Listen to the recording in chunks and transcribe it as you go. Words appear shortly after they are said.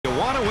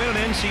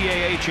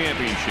NCAA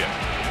championship.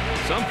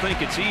 Some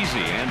think it's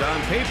easy, and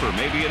on paper,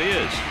 maybe it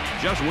is.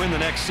 Just win the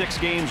next 6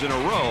 games in a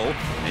row,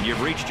 and you've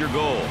reached your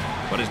goal.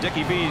 But as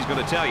Dickie B is going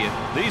to tell you,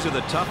 these are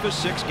the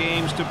toughest 6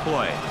 games to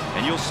play.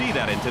 And you'll see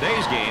that in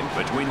today's game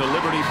between the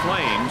Liberty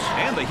Flames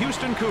and the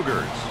Houston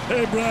Cougars.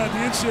 Hey, Brad,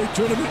 the NCAA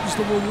tournament is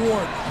the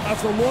reward.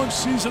 After a long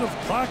season of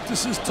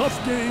practices, tough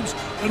games,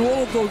 and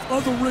all of those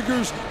other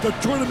rigors, the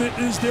tournament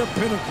is their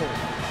pinnacle.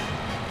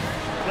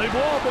 Play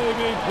ball,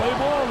 baby. Play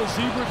ball. The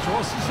Zebra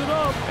tosses it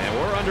up. And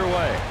we're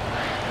underway.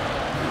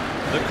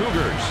 The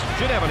Cougars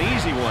should have an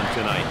easy one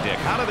tonight, Dick.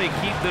 How do they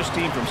keep this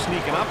team from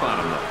sneaking up on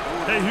them, though?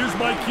 Hey, here's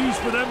my keys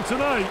for them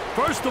tonight.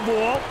 First of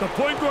all, the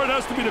point guard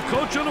has to be the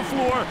coach on the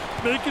floor,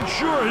 making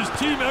sure his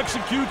team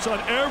executes on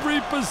every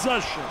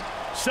possession.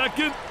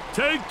 Second,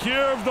 take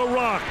care of the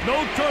rock. No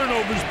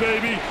turnovers,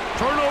 baby.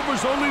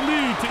 Turnovers only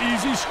lead to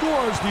easy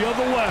scores the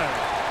other way.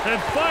 And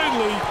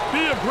finally,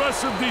 be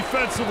aggressive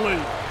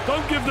defensively.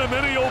 Don't give them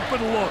any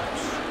open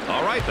looks.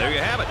 All right, there you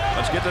have it.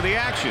 Let's get to the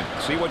action.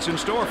 See what's in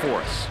store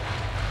for us.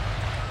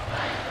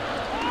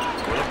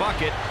 For the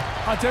bucket.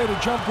 I'll tell you,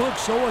 the jump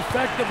hook's so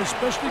effective,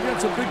 especially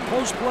against a big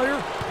post player.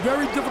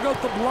 Very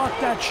difficult to block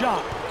that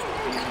shot.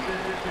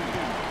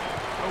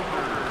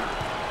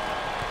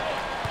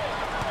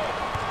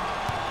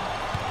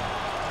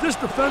 This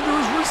defender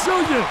is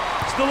resilient.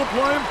 Still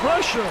applying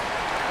pressure.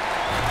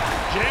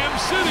 Jam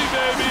City,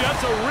 baby.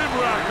 That's a rim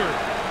rocker.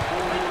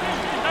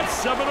 That's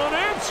 7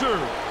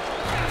 unanswered.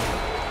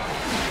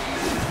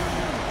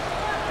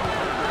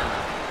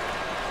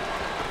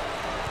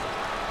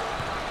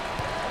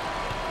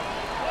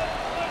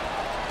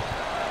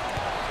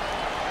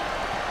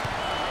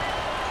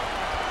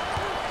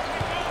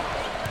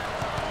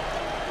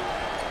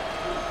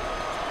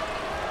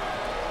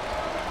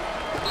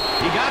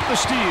 The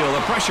steal.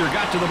 The pressure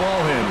got to the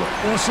ball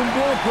handler. Awesome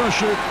ball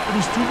pressure. It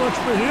was too much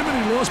for him,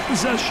 and he lost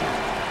possession.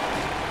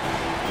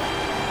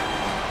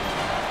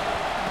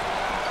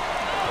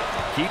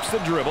 Keeps the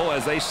dribble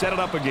as they set it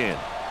up again.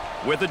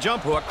 With the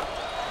jump hook.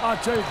 I'll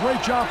tell you,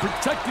 great job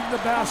protecting the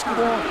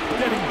basketball,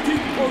 getting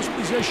deep post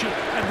position,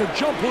 and the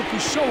jump hook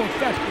is so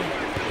effective.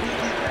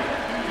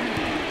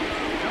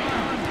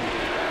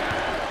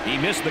 He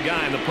missed the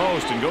guy in the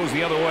post and goes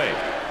the other way.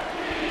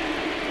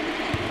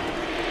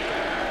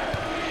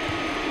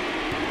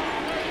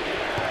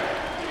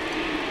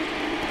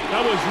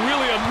 That was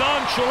really a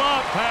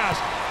nonchalant pass.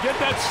 Get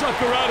that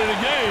sucker out of the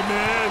game,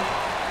 man.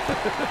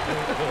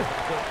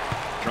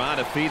 Trying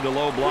to feed the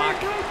low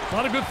block. A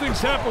lot of good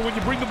things happen when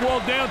you bring the ball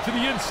down to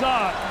the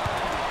inside.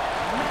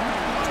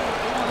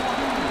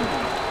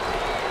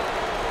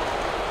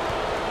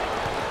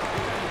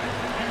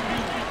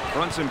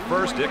 Fronts him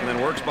first, Dick, and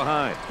then works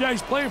behind. Yeah,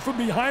 he's playing from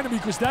behind him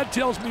because that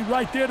tells me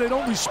right there they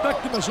don't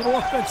respect him as an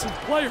offensive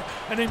player.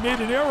 And they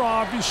made an error,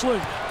 obviously,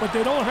 but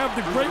they don't have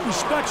the great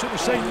respect. So they're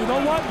saying, you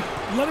know what?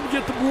 Let him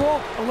get the ball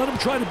and let him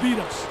try to beat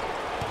us.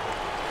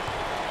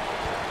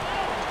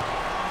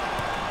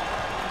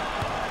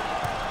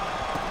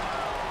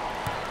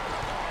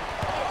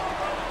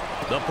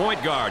 The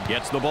point guard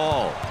gets the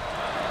ball.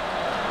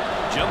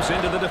 Jumps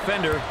into the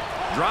defender.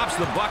 Drops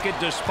the bucket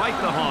despite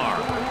the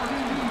harm.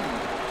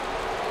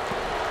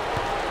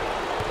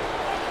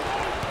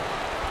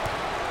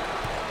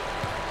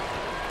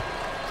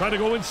 Trying to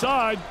go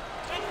inside.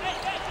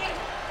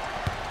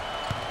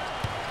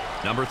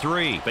 Number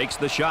 3 fakes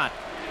the shot.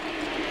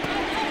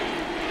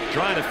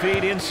 Trying to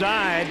feed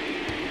inside.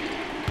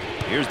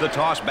 Here's the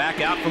toss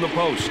back out from the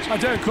post. I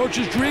tell you,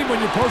 coach's dream when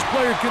your post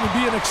player can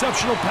be an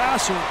exceptional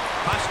passer.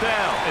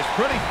 Pastel is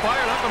pretty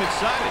fired up and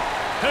excited.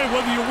 Hey,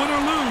 whether you win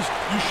or lose,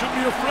 you shouldn't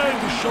be afraid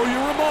to show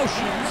your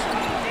emotions.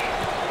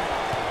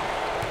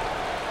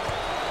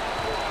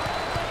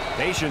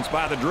 Patience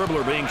by the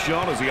dribbler being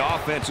shown as the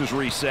offense is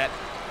reset.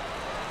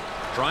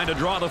 Trying to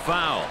draw the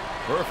foul.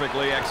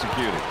 Perfectly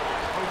executed.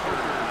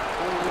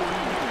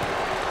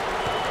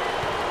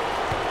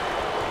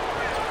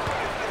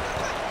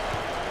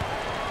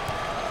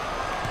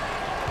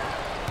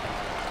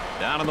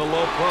 Down in the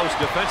low post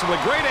defensively.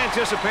 Great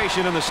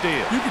anticipation in the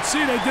steal. You can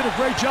see they did a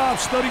great job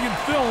studying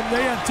film.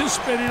 They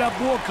anticipated that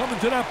ball coming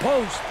to that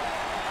post.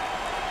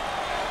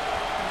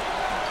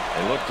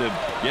 They look to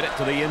get it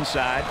to the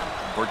inside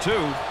for 2.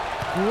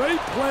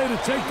 Great play to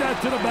take that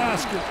to the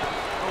basket.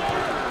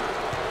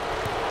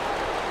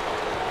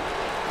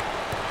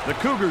 The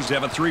Cougars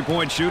have a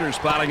 3-point shooter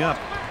spotting up.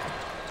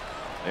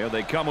 There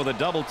they come with a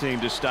double team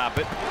to stop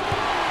it.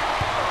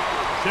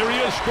 There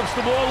he is, strips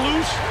the ball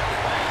loose.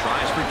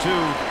 Tries for 2.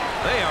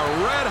 They are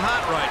red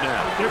hot right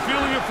now. They're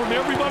feeling it from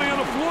everybody on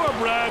the floor,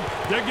 Brad.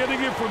 They're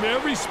getting it from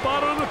every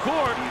spot on the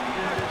court.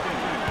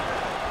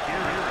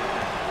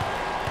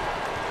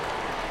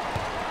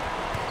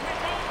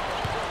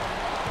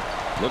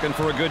 Looking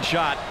for a good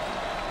shot.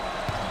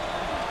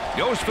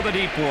 Goes for the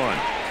deep one.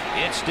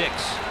 It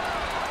sticks.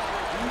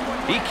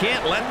 He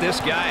can't let this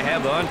guy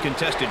have the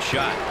uncontested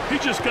shot. He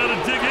just got to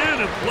dig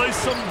in and play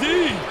some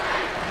D.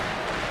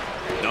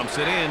 Dumps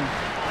it in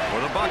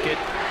for the bucket.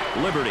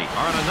 Liberty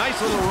are on a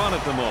nice little run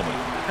at the moment.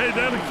 Hey,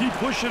 that'll keep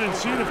pushing and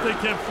seeing if they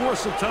can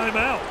force a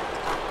timeout.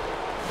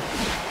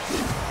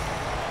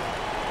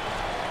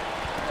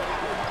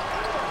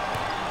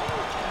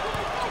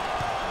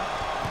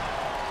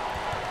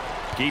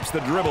 Keeps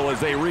the dribble as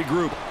they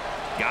regroup.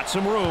 Got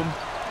some room.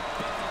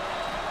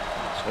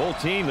 This whole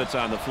team that's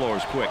on the floor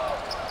is quick.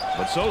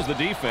 But so's the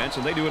defense,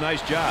 and they do a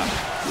nice job.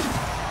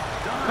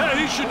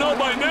 Hey, he should know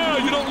by now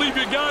you don't leave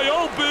your guy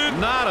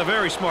open. Not a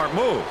very smart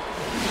move.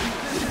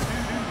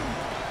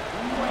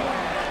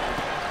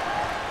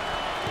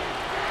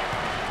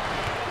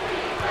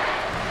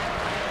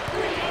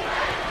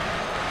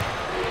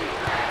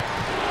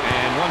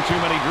 And one too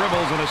many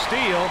dribbles and a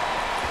steal.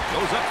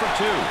 Goes up for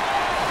two.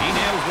 He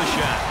nails the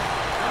shot.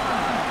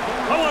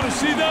 I want to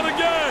see that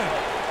again.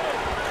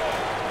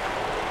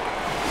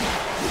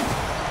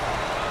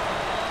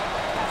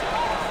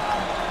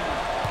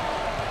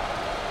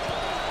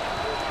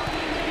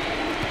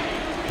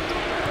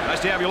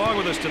 Nice to have you along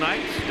with us tonight.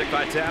 Dick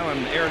Vitale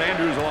and Aaron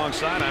Andrews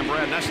alongside. I'm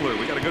Brad Nessler.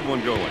 We got a good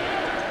one going.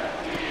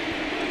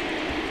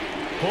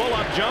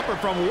 Pull-up jumper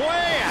from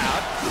way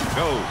out.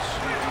 Goes.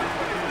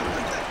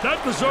 That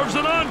deserves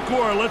an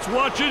encore. Let's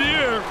watch it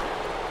here.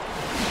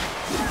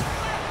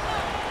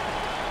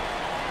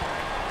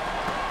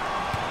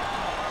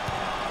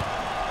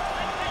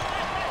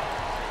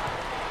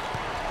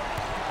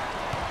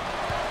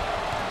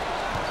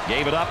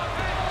 Gave it up.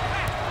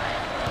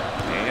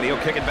 And he'll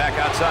kick it back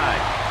outside.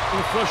 A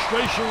little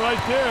frustration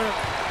right there.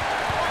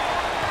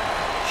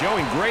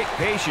 Showing great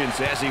patience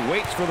as he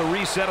waits for the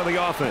reset of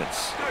the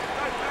offense.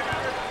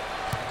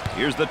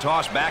 Here's the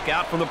toss back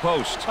out from the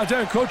post. I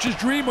tell you, coach's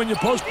dream when your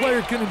post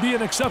player can be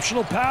an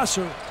exceptional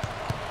passer.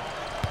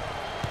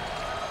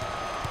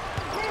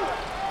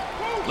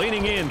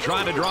 Leaning in,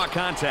 trying to draw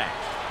contact.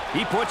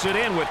 He puts it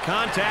in with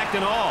contact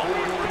and all.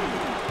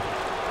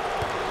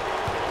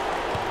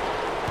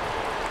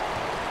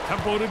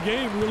 Tempo of the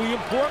game, really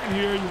important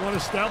here. You want to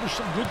establish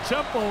some good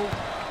tempo.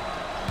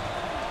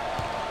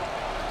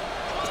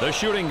 The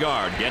shooting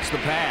guard gets the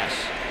pass.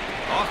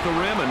 Off the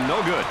rim and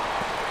no good.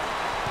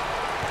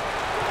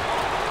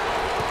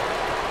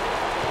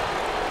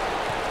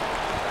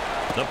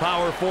 The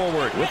power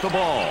forward with the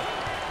ball.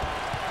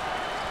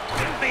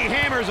 He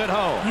hammers it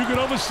home. You can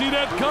almost see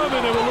that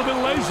coming. They were a little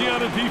bit lazy on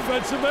the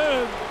defensive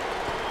end.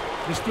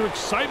 Mr.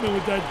 Excitement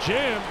with that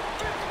jam.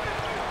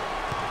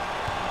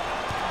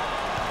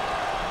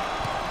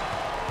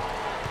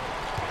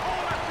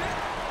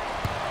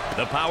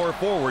 The power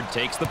forward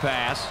takes the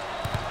pass.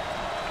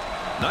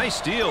 Nice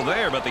steal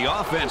there, but the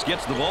offense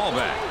gets the ball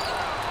back.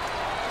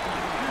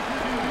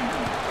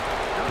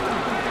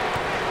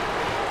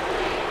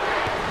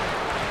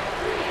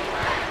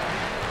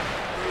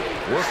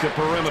 Work the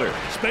perimeter.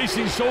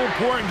 Spacing so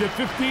important. Get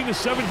 15 to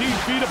 17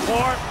 feet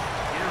apart.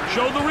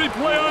 Show the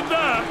replay on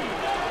that.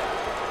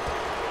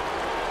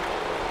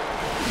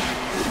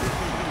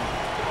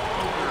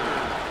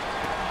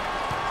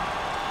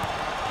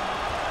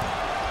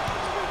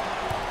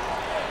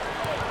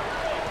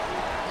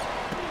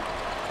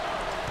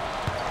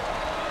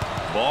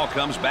 Ball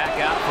comes back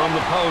out from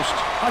the post.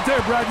 I tell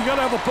you, Brad, you got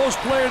to have a post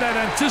player that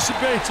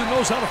anticipates and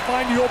knows how to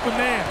find the open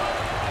man.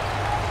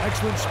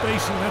 Excellent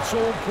spacing. That's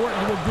so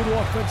important to a good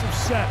offensive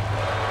set.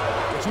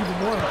 It's even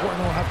more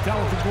important to have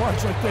talented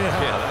guards like they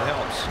have. Yeah, that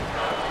helps.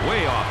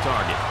 Way off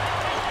target.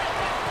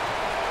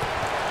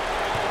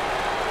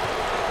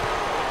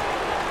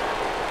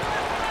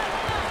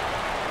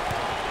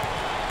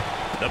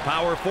 The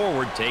power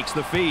forward takes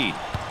the feed.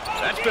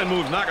 That spin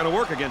move's not going to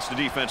work against a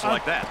defense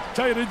like that. I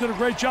tell you, they did a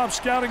great job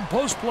scouting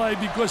post play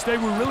because they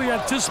were really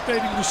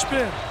anticipating the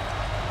spin.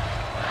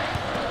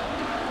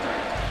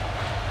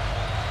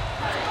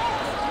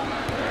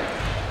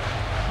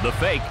 The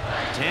fake,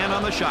 10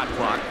 on the shot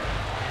clock.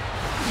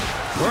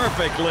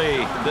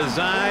 Perfectly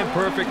designed,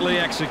 perfectly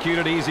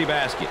executed, easy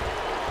basket.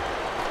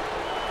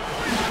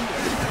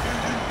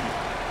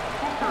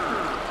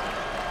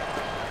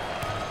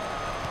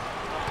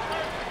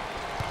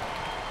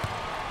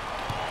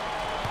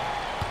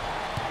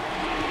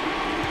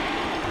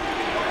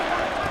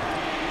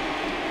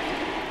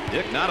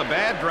 Dick, not a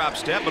bad drop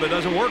step, but it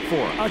doesn't work for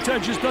him. I tell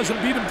you, just doesn't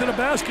beat him to the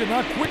basket,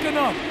 not quick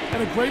enough.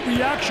 And a great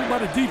reaction by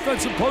the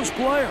defensive post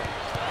player.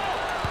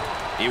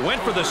 He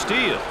went for the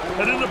steal.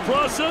 And in the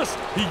process,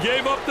 he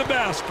gave up the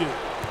basket.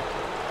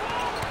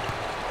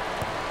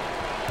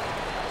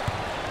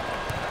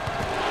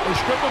 They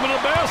strip him of the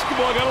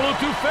basketball. Got a little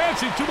too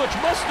fancy, too much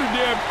mustard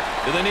there.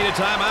 Do they need a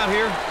timeout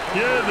here?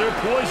 Yeah, their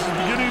poise is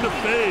beginning to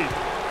fade.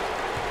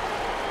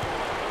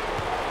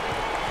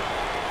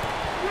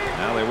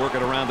 Now they work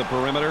it around the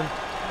perimeter.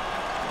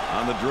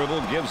 On the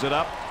dribble, gives it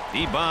up.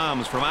 He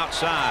bombs from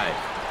outside.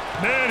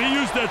 Man, he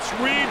used that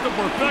screen to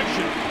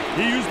perfection.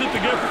 He used it to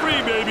get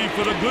free, baby,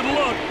 for the good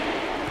look.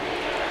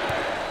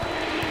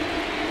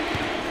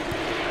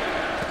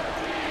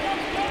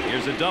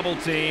 Here's a double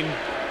team.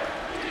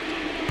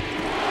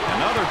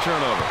 Another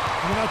turnover.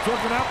 We're not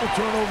talking apple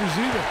turnovers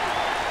either.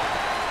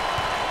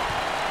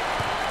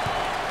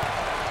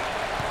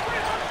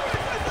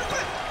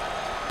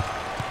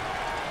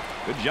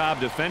 Good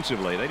job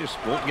defensively. They just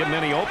won't give him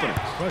any openings.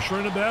 Pressure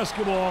in the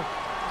basketball.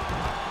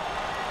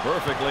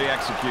 Perfectly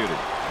executed.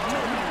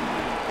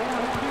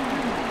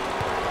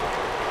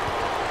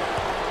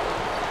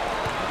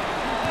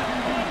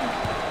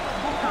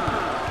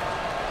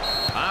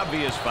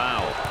 obvious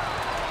foul.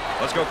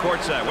 Let's go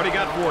courtside. What do you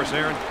got for us,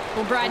 Aaron?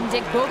 Well, Brad and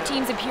Dick, both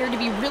teams appear to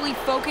be really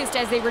focused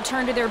as they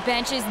return to their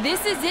benches.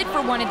 This is it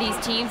for one of these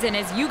teams, and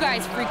as you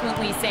guys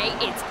frequently say,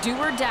 it's do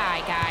or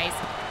die, guys.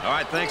 All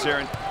right, thanks,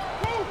 Aaron.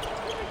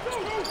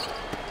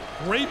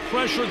 Great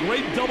pressure,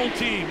 great double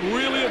team.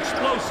 Really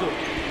explosive.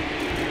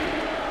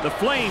 The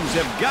Flames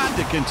have got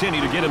to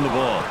continue to get him the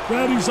ball.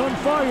 Brad, he's on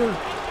fire.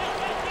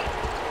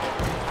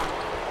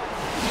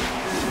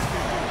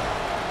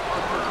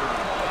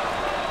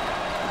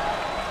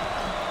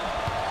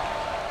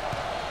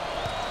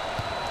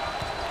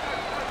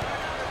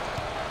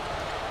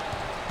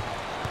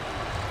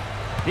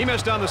 He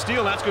missed on the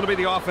steal. That's going to be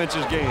the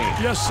offense's game.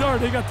 Yes, sir.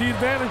 They got the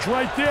advantage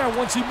right there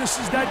once he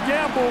misses that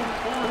gamble.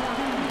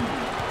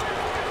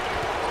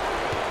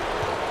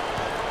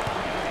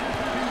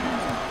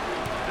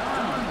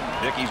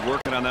 Dickey's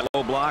working on that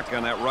low block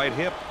on that right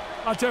hip.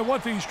 I'll tell you one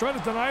thing. He's trying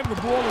to deny him the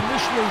ball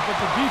initially, but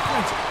the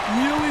defense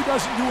really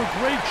doesn't do a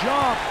great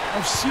job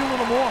of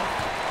sealing him off.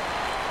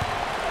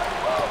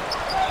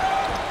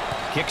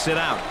 Kicks it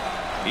out.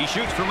 He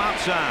shoots from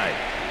outside.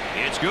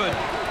 It's good.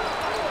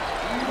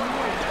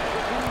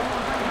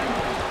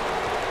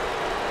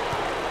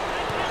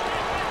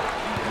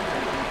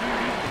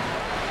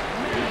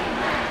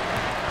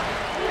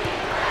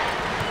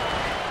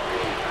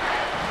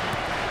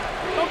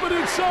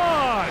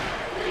 Inside.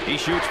 He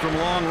shoots from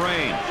long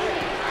range.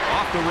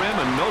 Off the rim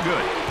and no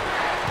good.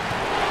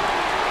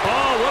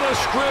 Oh, what a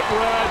script,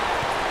 Brad.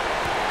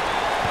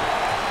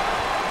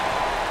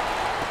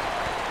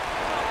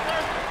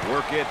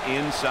 Work it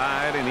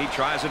inside, and he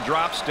tries a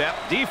drop step.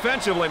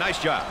 Defensively, nice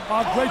job.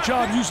 Great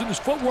job using his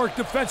footwork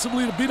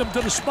defensively to beat him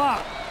to the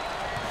spot.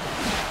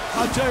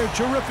 I'll tell you,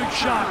 terrific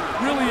shot.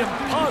 Really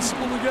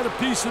impossible to get a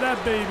piece of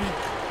that baby.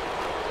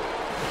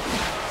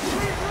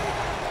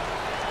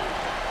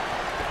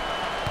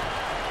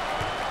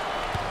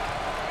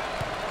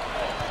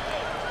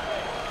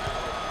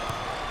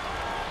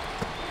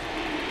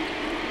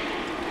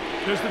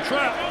 There's the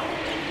trap.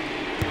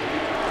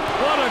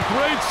 What a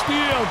great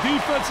steal.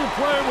 Defensive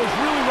player was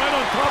really right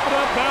on top of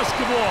that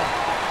basketball.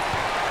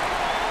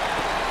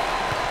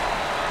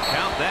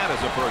 Count that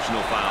as a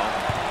personal foul.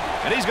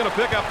 And he's going to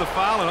pick up the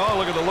foul, and oh,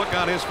 look at the look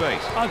on his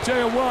face. I'll tell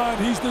you what,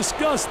 he's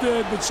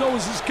disgusted, but so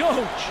is his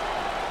coach.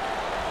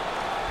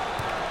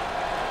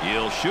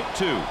 He'll shoot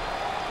two.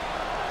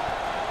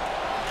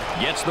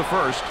 Gets the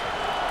first.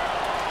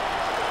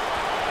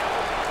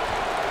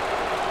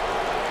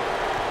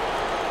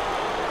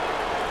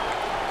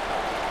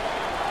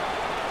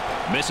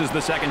 Misses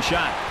the second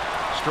shot.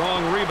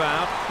 Strong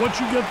rebound. Once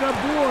you get that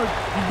board,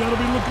 you got to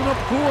be looking up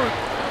court.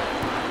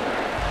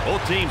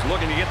 Both teams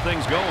looking to get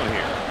things going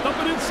here. Dump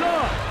it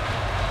inside.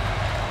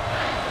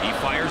 He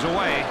fires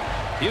away.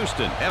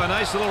 Houston have a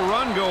nice little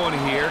run going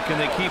here. Can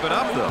they keep it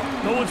up, though?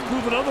 No one's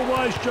proven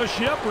otherwise just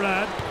yet,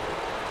 Brad.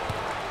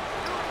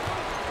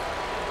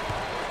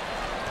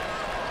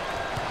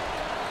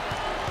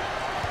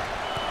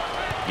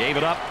 Gave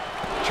it up.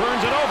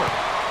 Turns it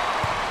over.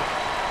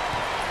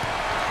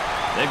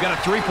 They've got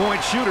a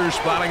three-point shooter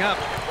spotting up.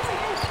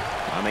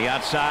 On the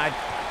outside,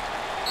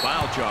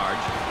 foul charge.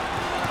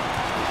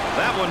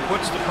 That one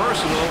puts the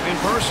personal in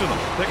personal.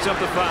 Picks up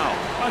the foul.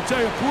 I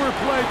tell you, poor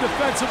play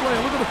defensively.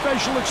 Look at the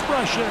facial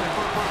expression.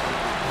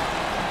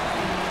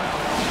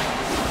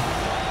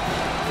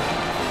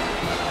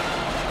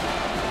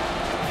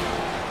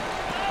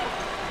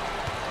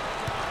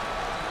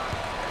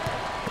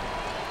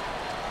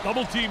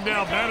 Double team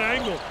now, bad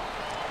angle.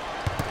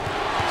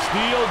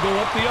 Steal, go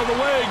up the other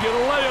way, get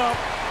a layup.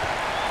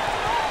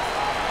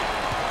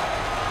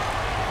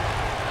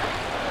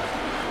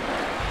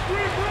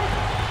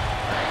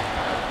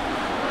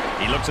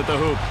 He looks at the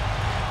hoop.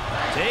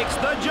 Takes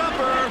the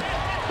jumper.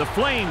 The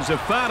Flames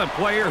have found a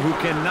player who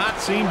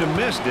cannot seem to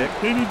miss, Dick.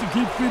 They need to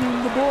keep feeding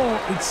him the ball.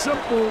 It's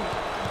simple.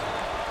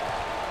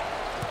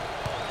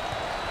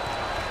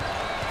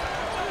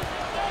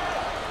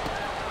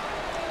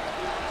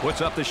 Puts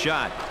up the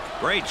shot.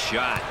 Great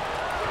shot.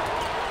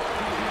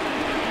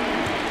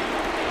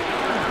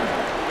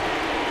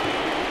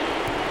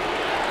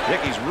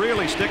 Dickey's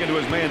really sticking to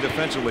his man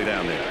defensively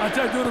down there. I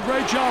tell you, doing a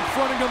great job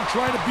fronting him,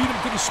 trying to beat him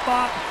to the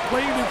spot,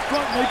 playing in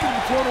front, making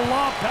him throw the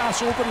lob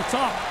pass over the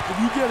top. If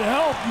you get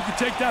help, you can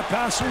take that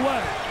pass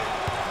away.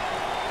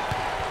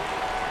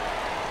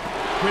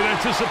 Great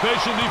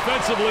anticipation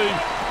defensively.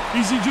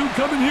 Easy Jude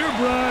coming here,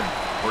 Brad.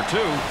 For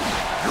two.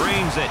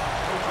 Drains it.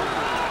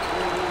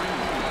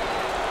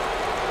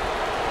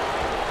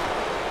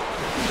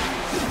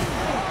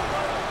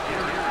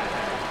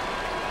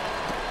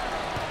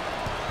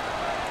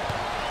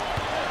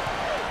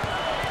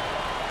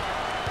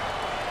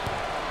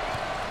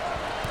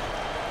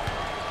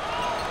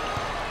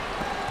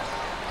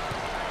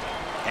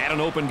 An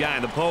open guy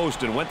in the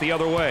post and went the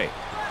other way.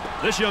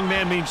 This young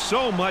man means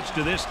so much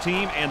to this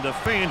team, and the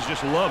fans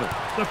just love it.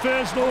 The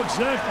fans know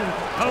exactly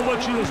how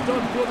much he has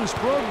done for this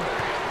program.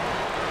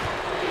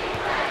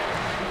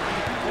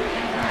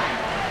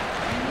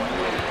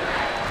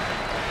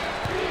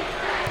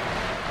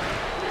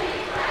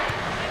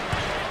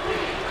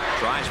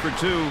 Tries for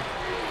two.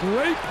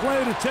 Great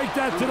play to take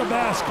that to the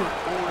basket.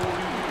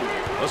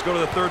 Let's go to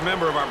the third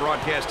member of our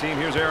broadcast team.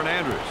 Here's Aaron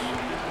Andrews.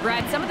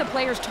 Brad, some of the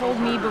players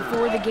told me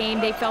before the game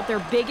they felt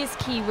their biggest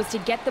key was to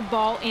get the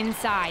ball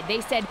inside.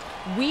 They said,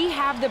 we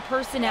have the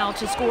personnel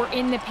to score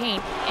in the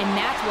paint, and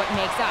that's what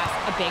makes us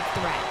a big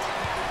threat.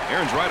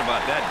 Aaron's right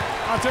about that.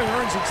 I'll tell you,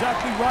 Aaron's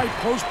exactly right.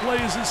 Post play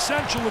is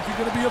essential if you're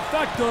going to be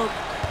effective.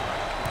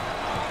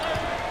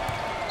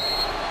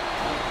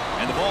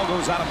 And the ball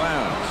goes out of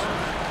bounds.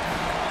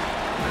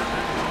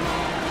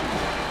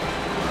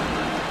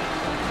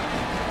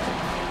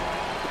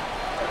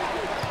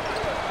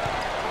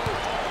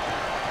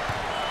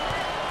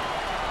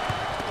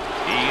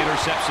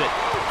 Intercepts it.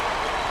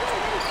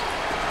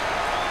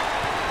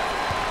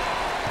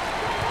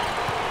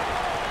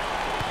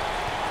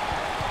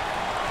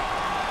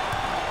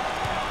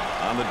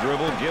 On the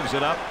dribble, gives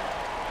it up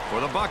for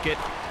the bucket.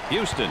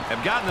 Houston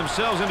have gotten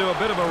themselves into a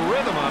bit of a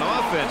rhythm on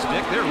offense,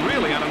 Nick. They're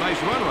really on a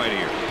nice run right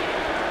here.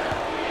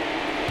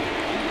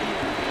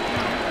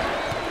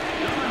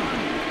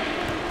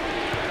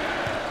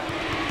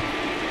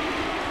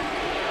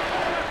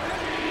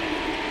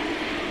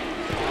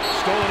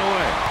 Stolen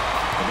away.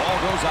 The ball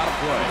goes out of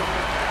play.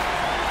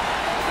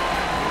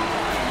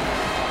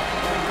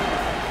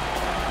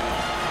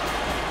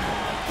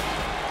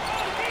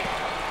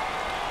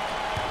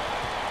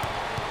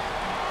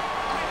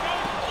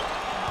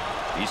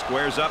 He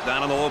squares up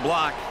down on the low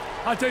block.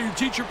 I tell you,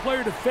 teach your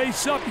player to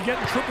face up. You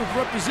get in triple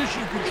threat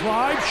position. You can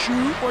drive,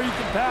 shoot, or you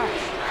can pass.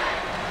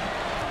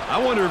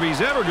 I wonder if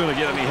he's ever going to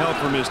get any help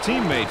from his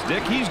teammates,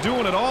 Dick. He's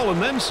doing it all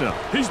and then some.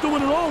 He's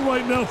doing it all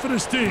right now for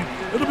this team.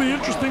 It'll be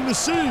interesting to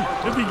see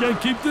if he can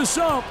keep this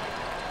up.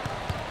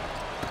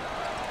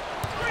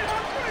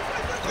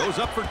 Goes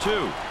up for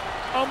two.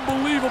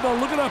 Unbelievable.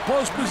 Look at that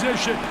post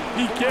position.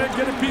 He can't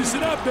get a piece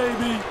of that,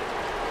 baby.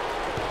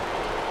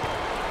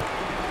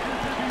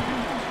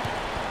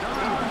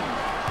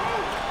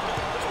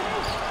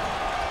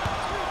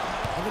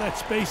 Look at that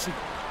spacing.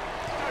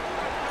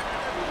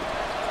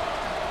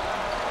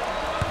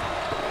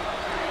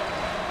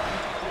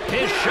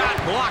 His shot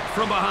blocked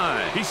from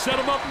behind. He set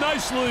him up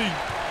nicely.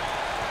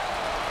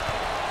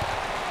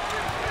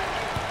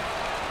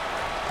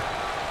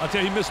 I'll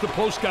tell you, he missed the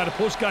post guy. The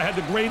post guy had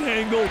the great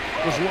angle,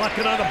 was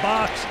locking on the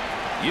box.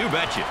 You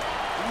betcha.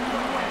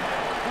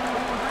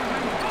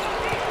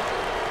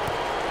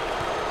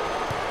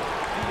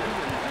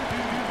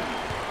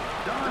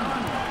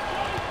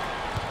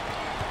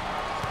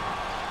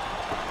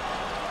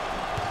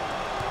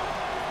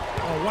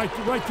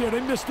 Right there,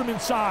 they missed him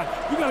inside.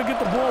 You got to get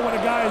the ball when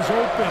a guy is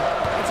open.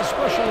 It's a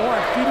special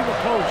art, feeding the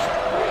post.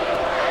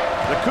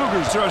 The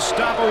Cougars are a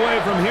stop away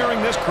from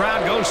hearing this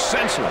crowd go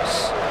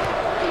senseless.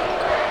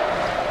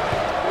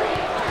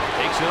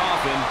 Takes it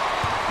off him.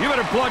 You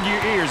better plug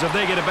your ears if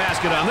they get a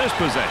basket on this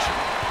possession.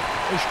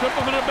 They strip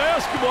him in a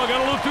basketball.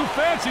 Got a little too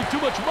fancy.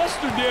 Too much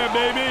mustard there,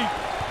 baby.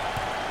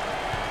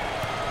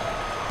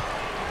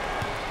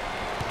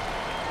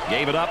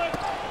 Gave it up.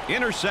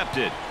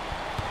 Intercepted.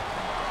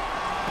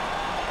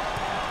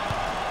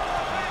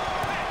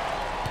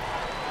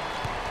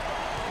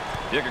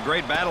 Dick, a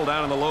great battle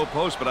down in the low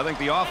post, but I think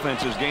the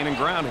offense is gaining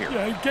ground here.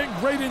 Yeah, he's getting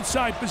great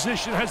inside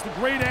position. Has the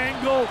great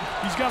angle.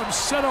 He's got him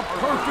set up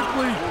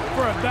perfectly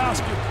for a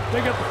basket.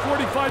 They got the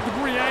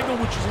 45-degree angle,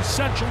 which is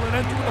essential in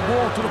entering the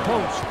ball to the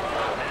post.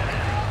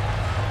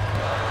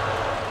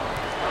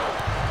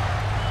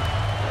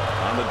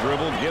 On the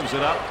dribble, gives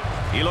it up.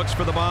 He looks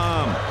for the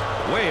bomb.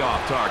 Way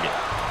off target.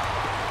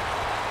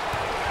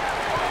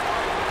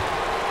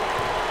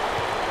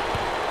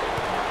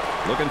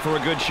 Looking for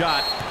a good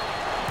shot.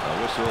 A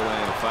whistle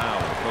and a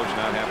foul. The coach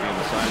not happy on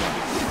the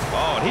sideline.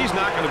 Oh, and he's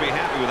not going to be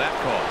happy with that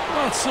call.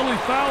 Well, it's a silly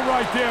foul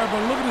right there,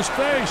 but look at his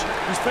face.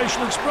 His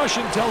facial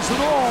expression tells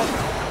it all.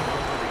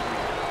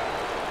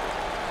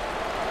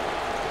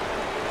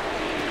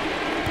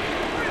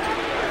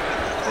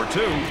 For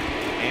two,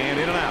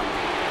 and in and out.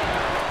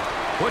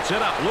 Puts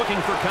it up, looking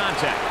for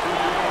contact.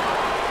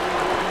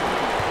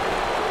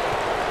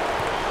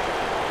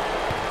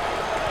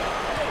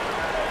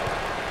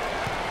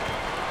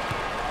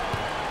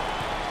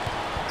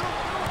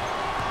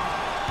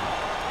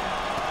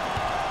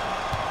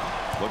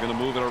 Looking to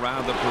move it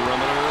around the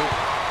perimeter.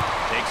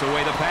 Takes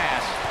away the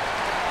pass.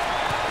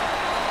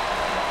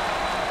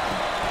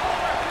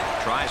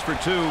 Tries for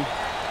two.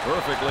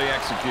 Perfectly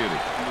executed.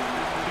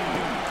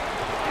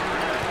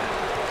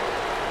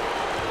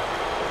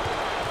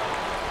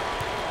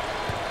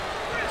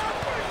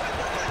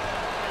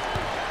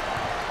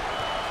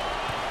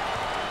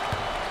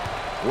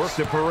 Work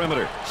the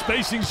perimeter.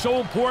 Spacing's so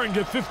important.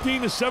 Get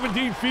 15 to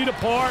 17 feet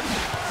apart.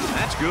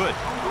 That's good.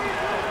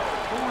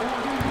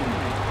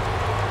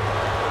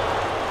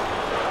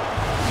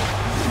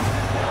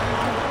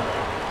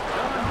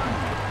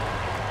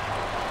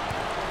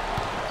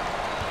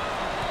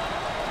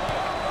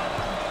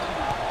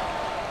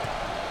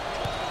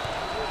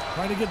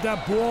 Trying to get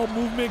that ball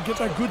movement, get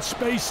that good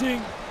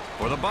spacing.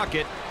 For the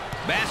bucket.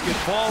 Basket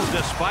falls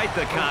despite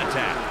the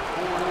contact.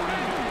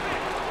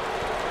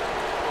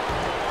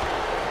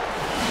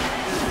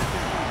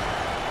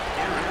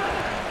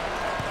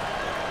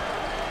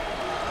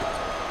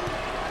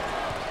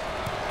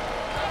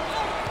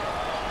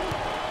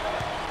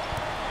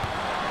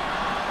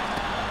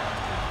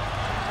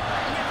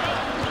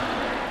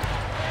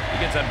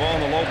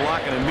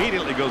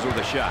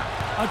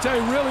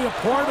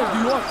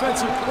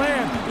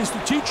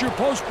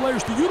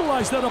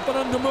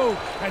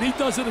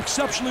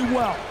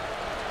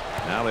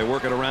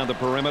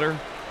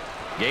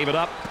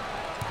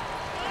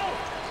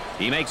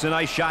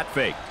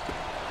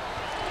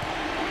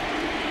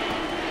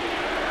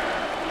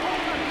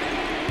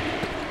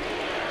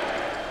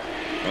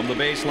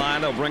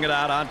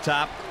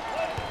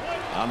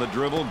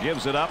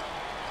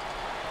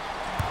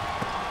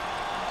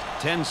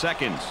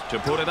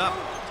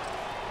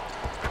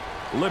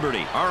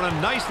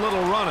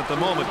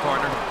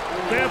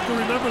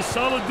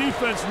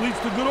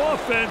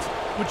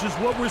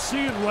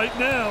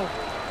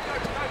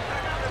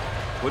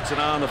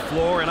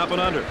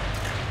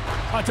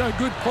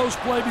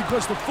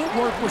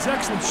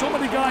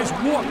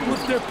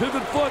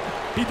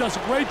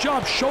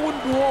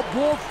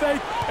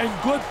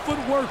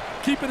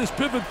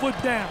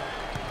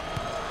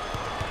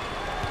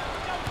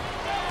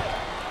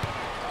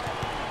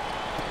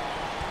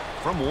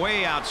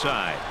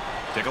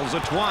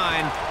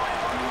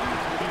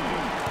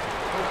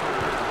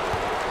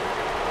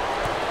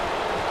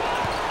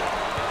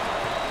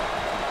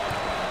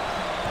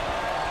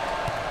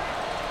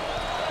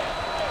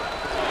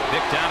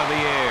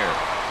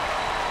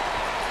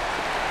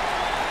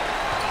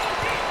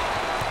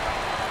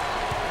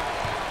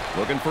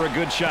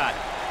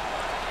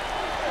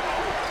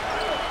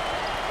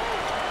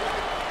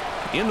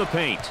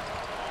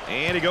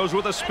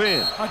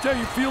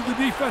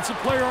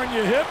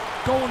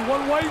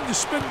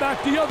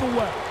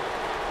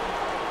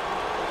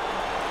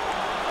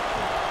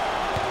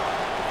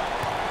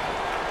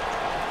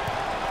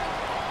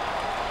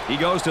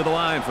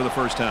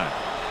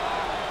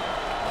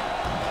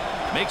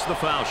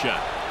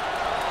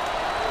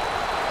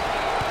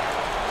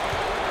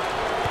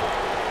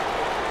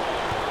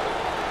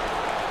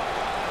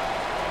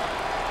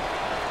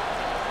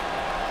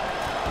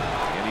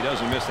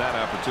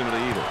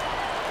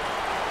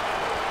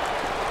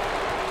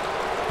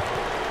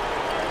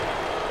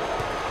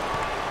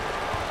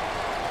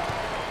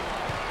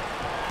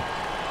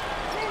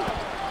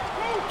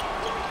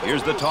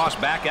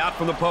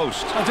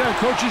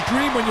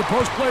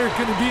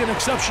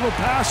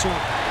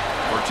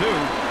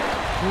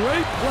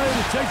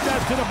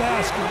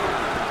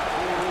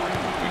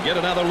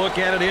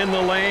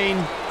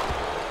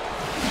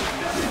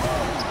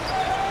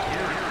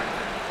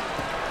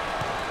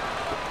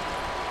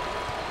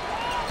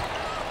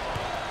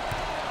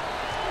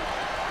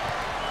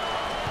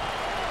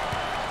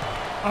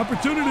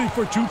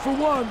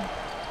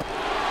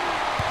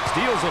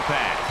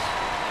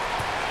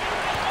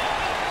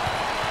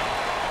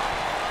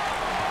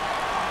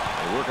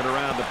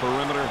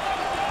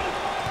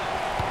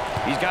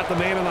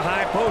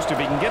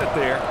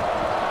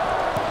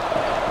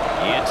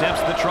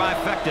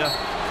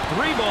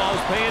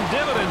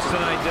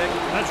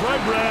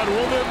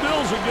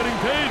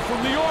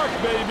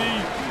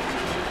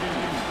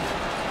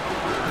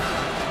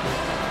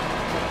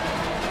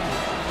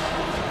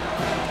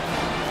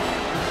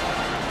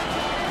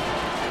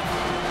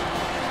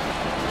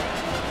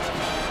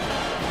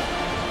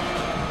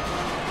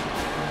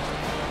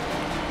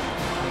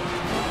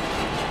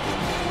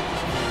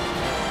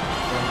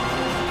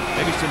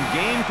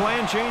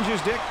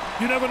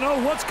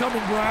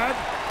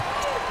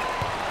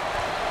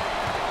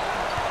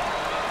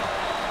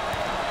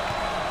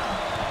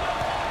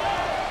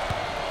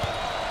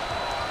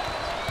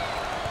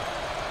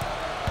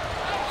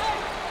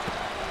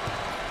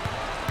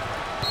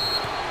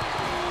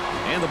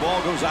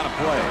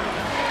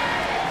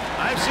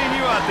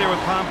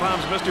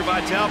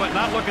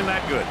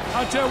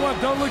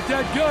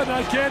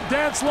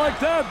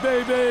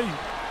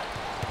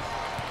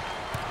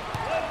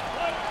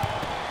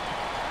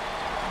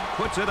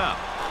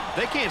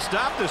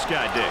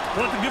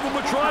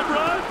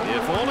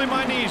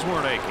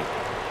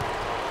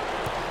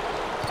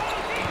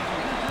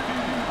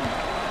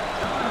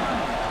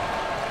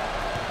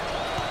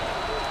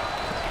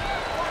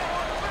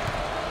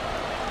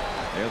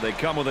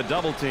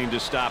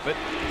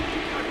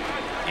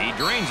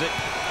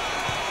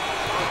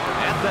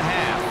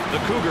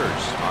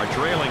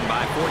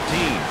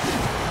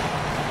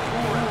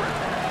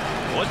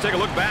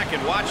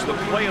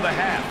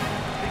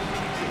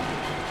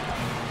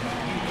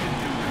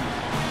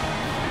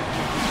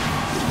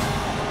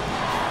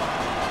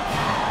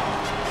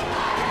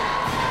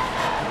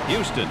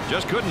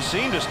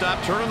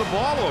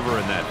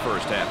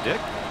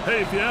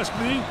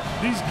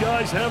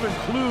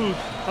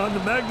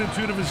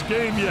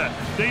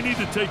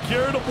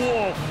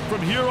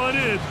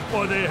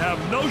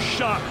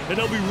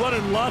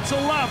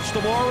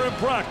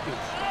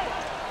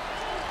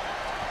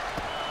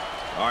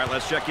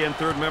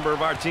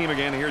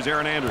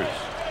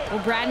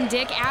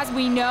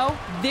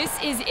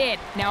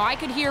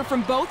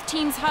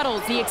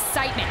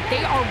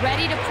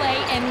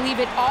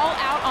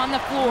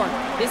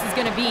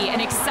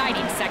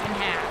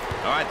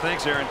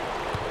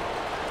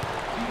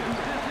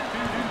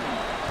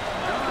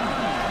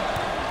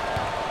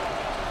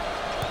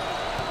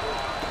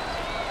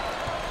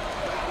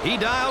 He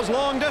dials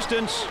long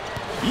distance.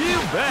 You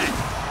bet.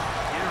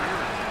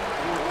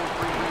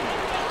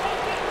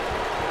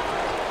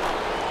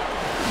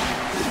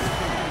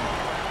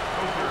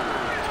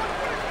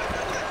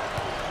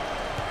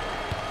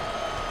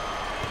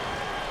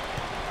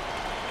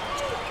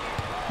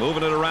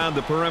 Moving it around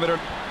the perimeter.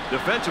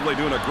 Defensively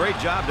doing a great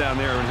job down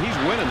there, and he's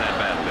winning that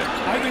battle there.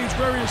 I think it's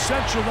very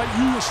essential that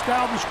you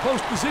establish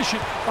post position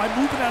by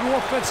moving that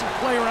offensive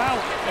player out,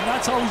 and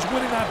that's how he's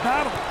winning that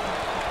battle.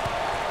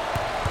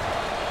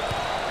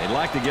 They'd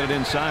like to get it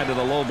inside to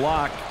the low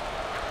block.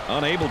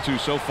 Unable to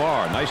so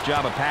far. Nice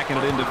job of packing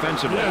it in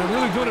defensively. Yeah,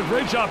 really doing a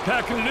great job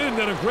packing it in,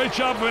 and a great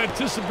job of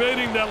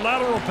anticipating that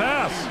lateral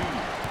pass.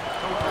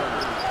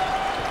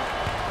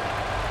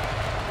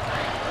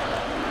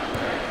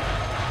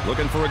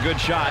 Looking for a good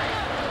shot.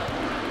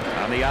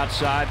 On the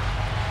outside.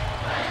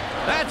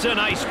 That's a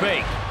nice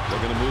fake. They're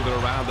going to move it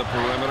around the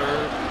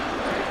perimeter.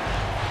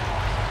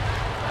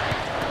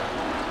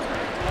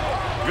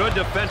 Good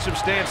defensive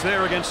stance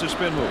there against the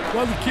spin move.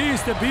 Well, the key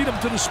is to beat him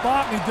to the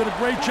spot, and he did a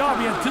great job.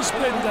 He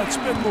anticipated that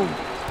spin move.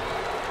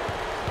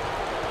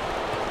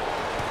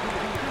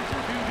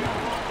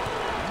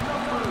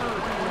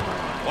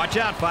 Watch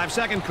out,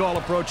 5-second call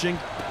approaching.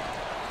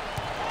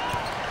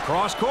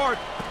 Cross court.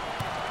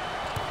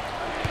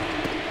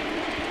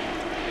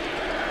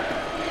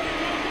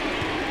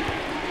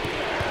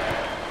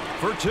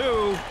 For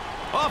two.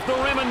 Off the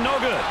rim and no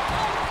good.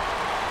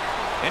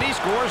 And he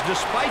scores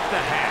despite the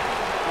hack.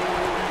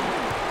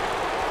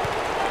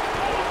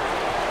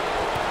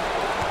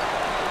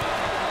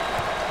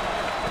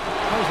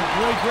 That was a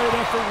great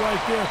effort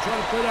right there.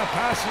 Trying to play that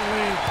passing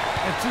lane.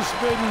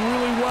 Anticipating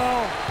really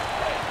well.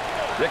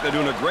 Dick, they're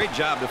doing a great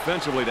job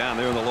defensively down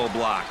there in the low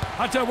block.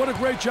 I tell you, what a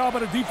great job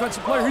on a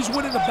defensive player. He's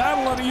winning the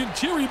battle on the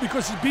interior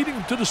because he's beating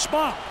him to the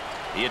spot.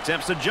 He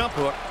attempts a jump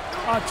hook.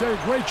 I tell you,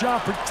 great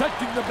job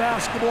protecting the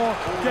basketball,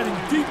 getting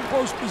deep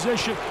post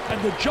position, and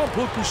the jump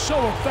hook is so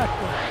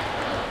effective.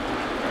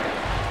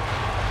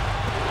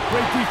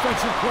 Great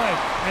defensive play,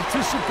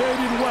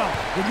 anticipated well.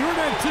 When you're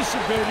an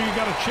anticipator, you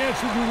got a chance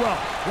to do well.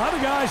 A lot of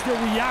guys, they're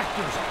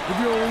reactors. If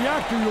you're a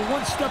reactor, you're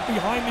one step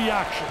behind the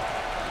action.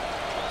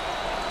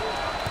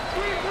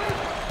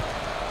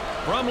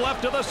 From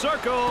left to the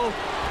circle.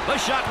 The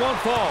shot won't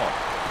fall.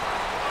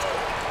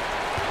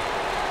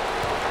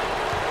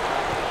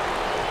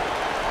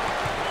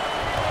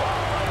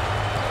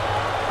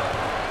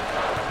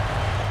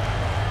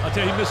 I'll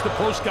tell you, he missed the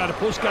post guy. The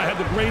post guy had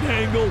the great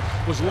angle,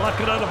 was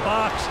locking on the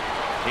box.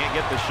 Can't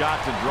get the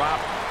shot to drop.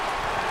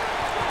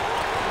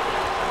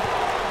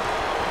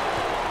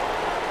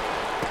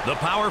 The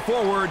power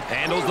forward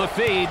handles the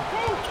feed.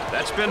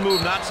 That spin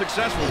move not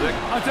successful, Dick.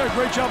 I tell you,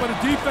 great job on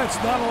the defense,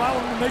 not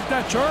allowing him to make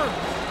that turn.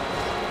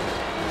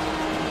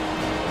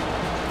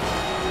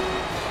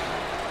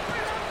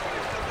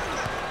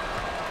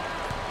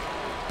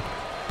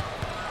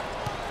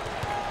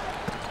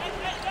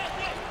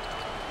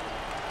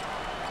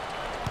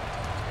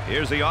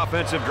 Here's the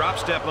offensive drop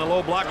step in the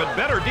low block, but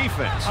better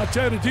defense. I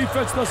tell you, the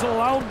defense doesn't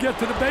allow him to get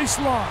to the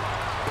baseline.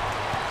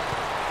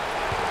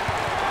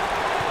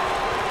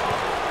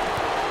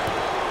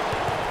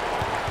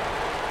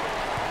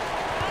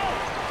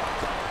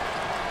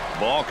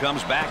 Ball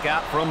comes back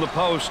out from the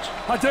post.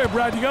 I tell you,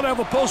 Brad, you got to have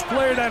a post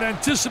player that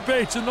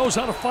anticipates and knows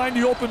how to find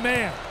the open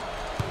man.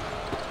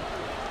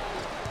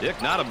 Dick,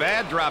 not a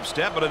bad drop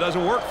step, but it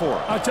doesn't work for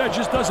him. I tell you,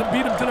 just doesn't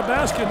beat him to the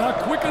basket, not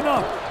quick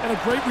enough, and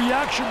a great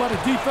reaction by the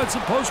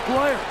defensive post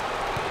player.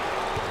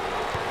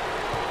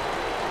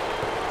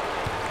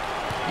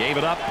 Gave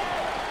it up.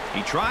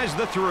 He tries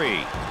the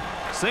three.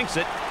 Sinks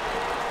it.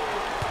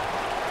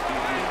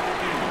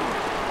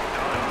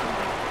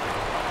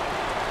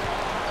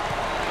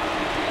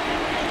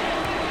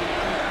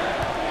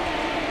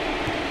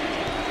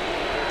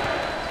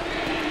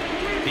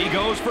 He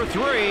goes for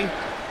three.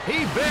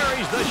 He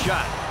buries the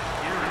shot.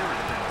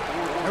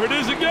 There it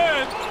is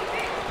again.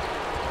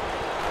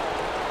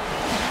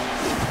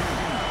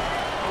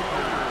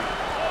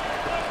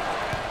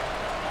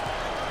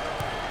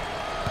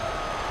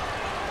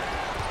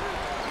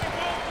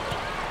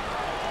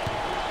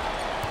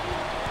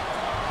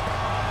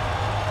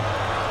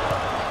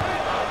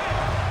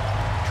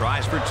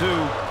 Tries for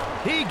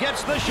two. He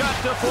gets the shot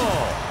to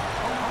fall.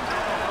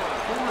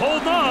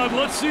 Hold on,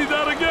 let's see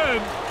that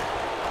again.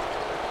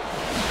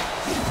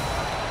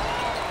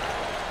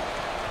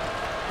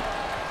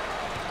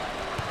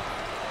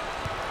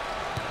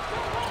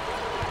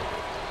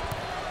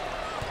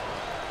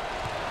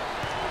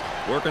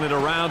 Working it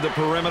around the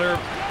perimeter.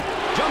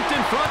 Jumped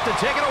in front to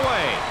take it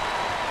away.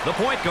 The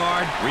point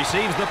guard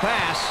receives the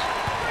pass.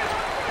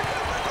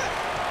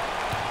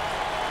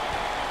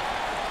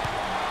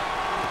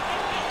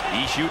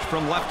 He shoots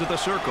from left to the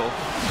circle.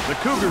 The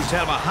Cougars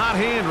have a hot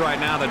hand right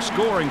now that's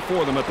scoring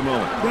for them at the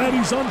moment.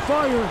 Brady's on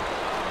fire.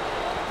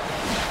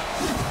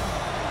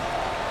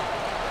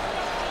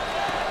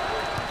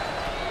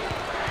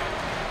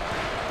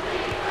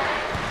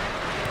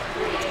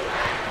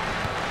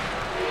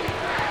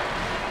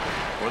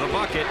 For the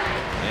bucket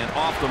and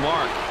off the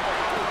mark.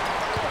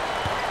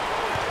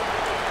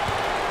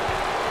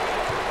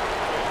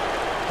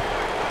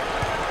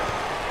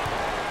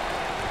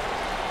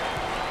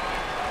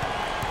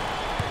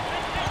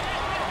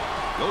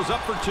 Goes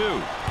up for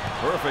two.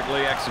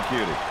 Perfectly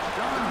executed.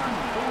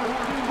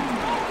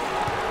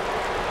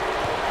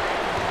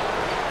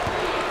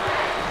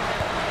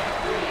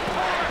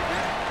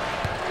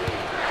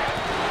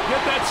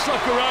 Get that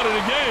sucker out of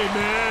the game,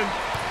 man.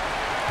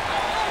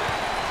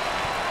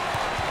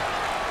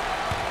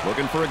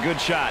 Looking for a good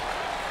shot.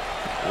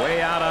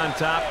 Way out on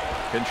top.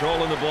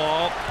 Controlling the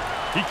ball.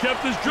 He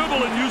kept his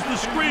dribble and used the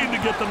screen to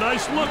get the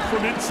nice look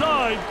from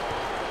inside.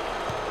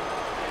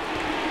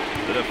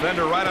 The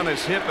defender right on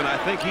his hip, and I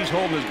think he's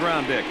holding his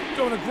ground, Dick.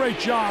 Doing a great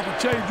job. I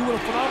tell you, doing a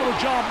phenomenal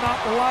job not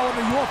allowing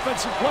the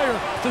offensive player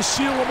to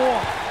seal him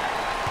off.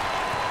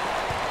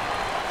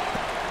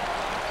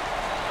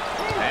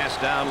 Pass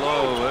down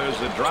low.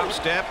 There's a drop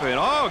step, and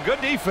oh, good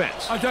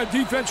defense. That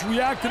defense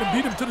reacted and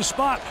beat him to the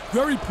spot.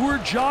 Very poor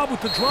job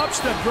with the drop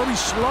step. Very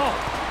slow.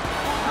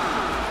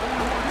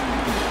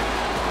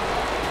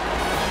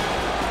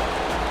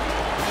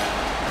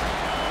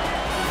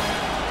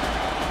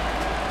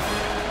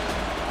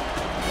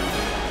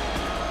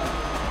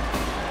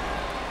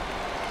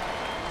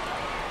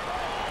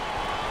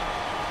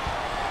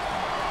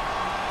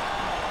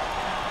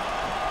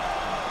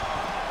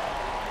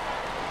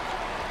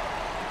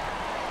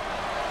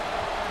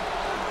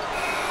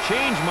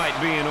 Change might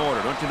be in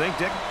order, don't you think,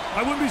 Dick?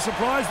 I wouldn't be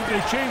surprised if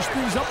they changed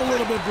things up a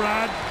little bit,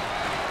 Brad.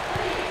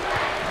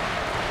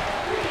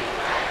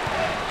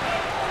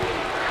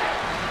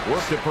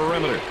 Work the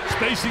perimeter.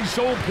 Spacing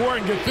so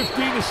important. Get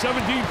 15 to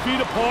 17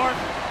 feet apart.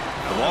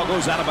 The ball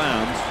goes out of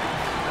bounds.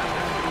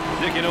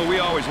 Dick, you know, we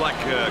always like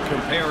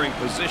comparing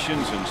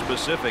positions and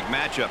specific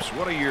matchups.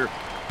 What are your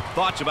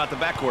thoughts about the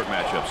backcourt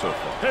matchup so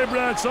far? Hey,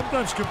 Brad,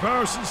 sometimes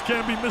comparisons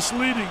can be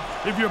misleading.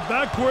 If your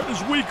backcourt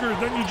is weaker,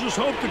 then you just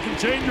hope to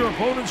contain your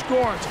opponent's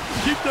guards.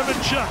 Keep them in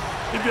check.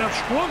 If you have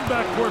strong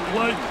backcourt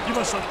play, you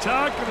must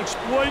attack and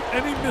exploit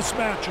any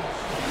mismatches.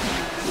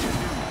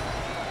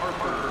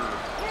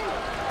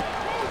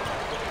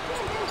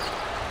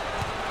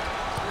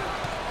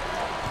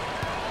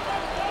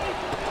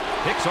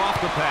 Picks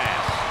off the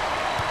pass.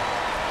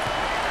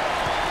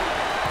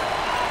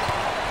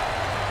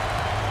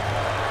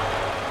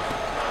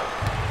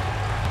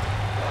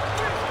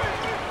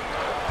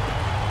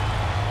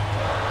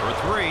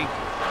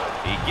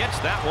 He gets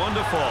that one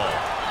to fall.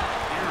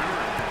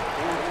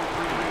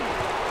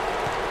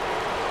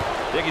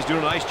 Dickey's doing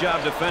a nice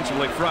job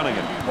defensively fronting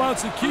him. Well,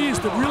 it's the key is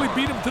to really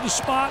beat him to the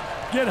spot,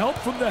 get help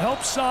from the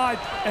help side,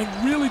 and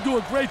really do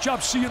a great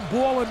job seeing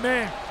ball and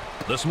man.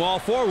 The small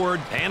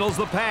forward handles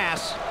the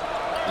pass.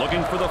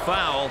 Looking for the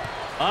foul.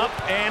 Up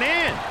and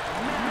in.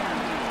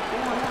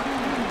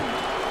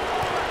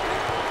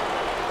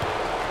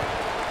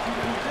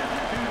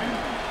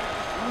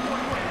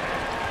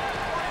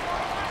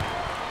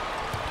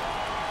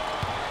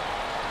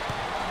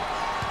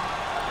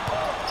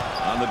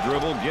 The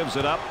dribble, gives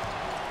it up,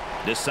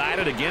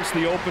 decided against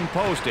the open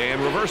post and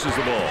reverses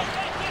the ball.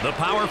 The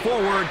power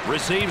forward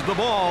receives the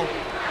ball.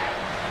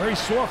 Very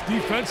soft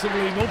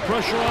defensively, no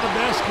pressure on a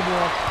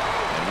basketball.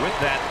 And with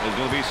that, there's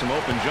going to be some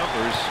open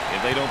jumpers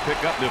if they don't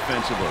pick up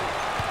defensively.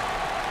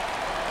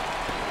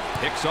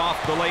 Picks off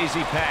the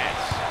lazy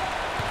pass.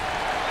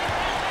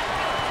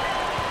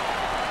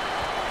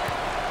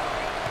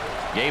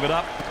 Gave it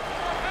up.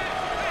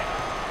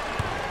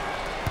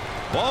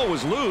 Ball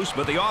was loose,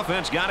 but the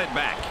offense got it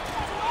back.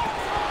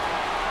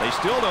 They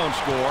still don't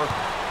score.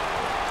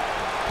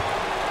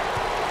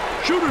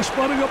 Shooter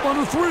spotting up on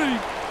a three.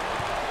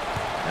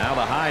 Now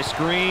the high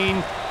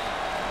screen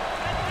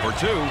for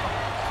two.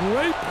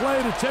 Great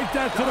play to take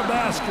that to the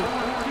basket.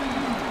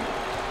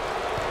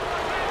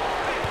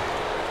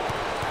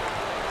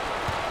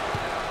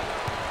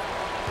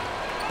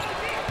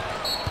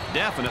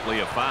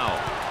 Definitely a foul.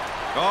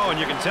 Oh, and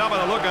you can tell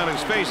by the look on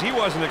his face, he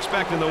wasn't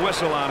expecting the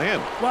whistle on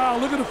him. Wow,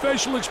 look at the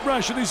facial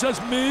expression. He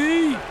says,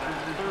 me?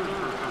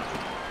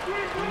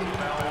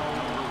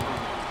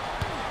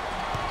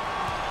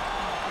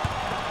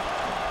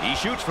 He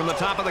shoots from the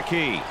top of the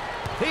key.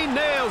 He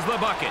nails the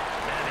bucket.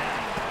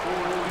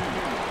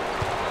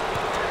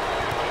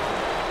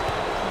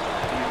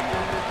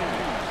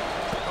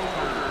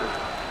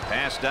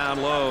 Pass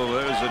down low.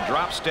 There's a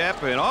drop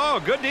step, and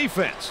oh, good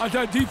defense.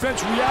 That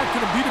defense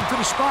reacted and beat him to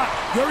the spot.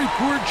 Very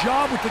poor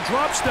job with the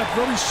drop step,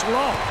 very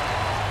slow.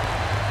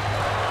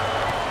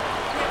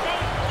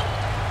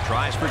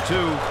 Tries for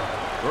two.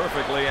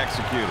 Perfectly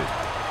executed.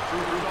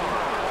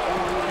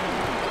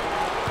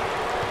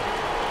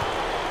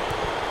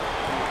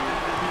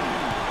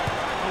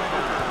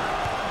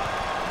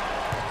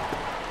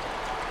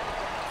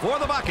 For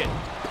the bucket.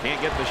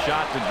 Can't get the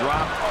shot to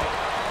drop.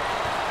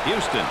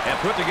 Houston have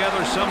put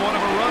together somewhat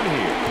of a run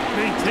here.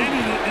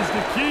 Maintaining it is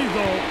the key,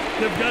 though.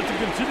 They've got to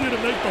continue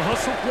to make the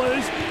hustle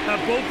plays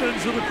at both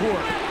ends of the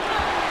court.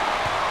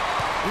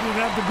 He didn't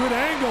have the good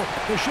angle.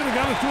 They should have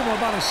got it to him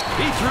about a...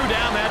 He threw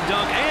down that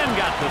dunk and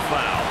got the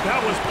foul.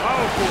 That was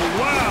powerful.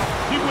 Wow.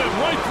 He went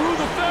right through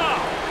the foul.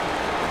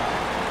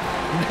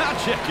 Now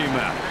check him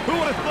out. Who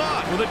would have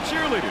thought? With the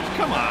cheerleaders.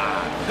 Come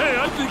on. Hey,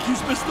 I think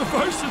he's missed the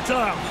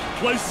versatile.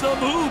 Play some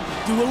hoop.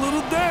 Do a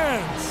little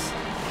dance.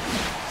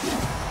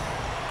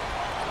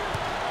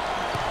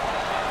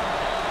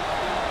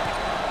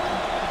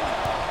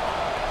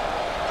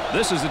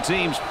 This is the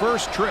team's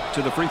first trip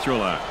to the free throw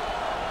line.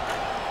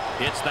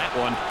 Hits that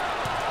one.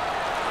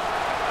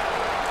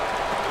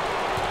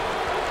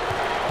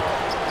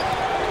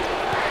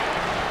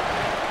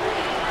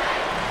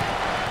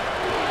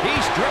 He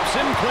strips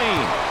him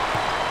clean.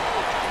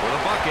 For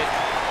the bucket.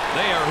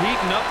 They are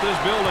heating up this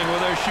building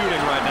with their shooting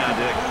right now,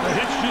 Dick. The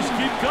hits just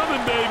keep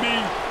coming,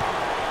 baby.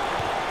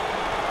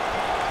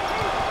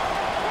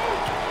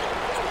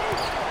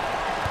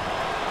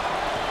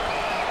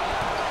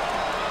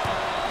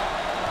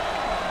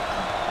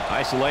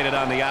 Isolated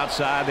on the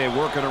outside. They're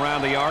working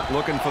around the arc,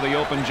 looking for the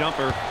open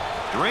jumper.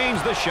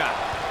 Drains the shot.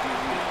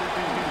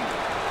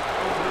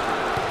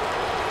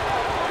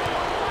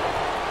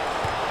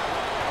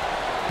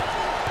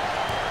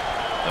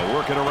 They're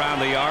working around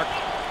the arc.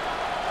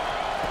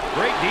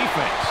 Great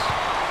defense.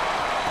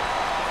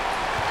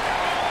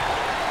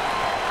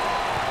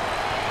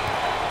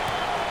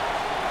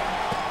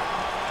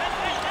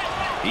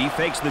 He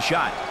fakes the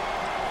shot.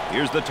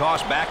 Here's the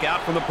toss back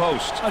out from the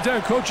post. I tell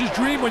you, coach's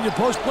dream when your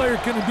post player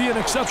can be an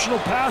exceptional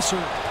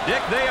passer.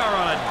 Dick, they are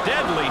on a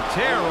deadly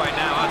tear right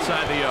now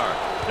outside the arc.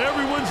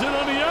 Everyone's in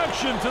on the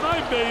action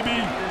tonight,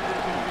 baby.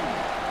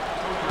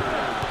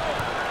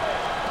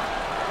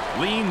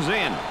 Leans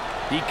in.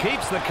 He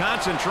keeps the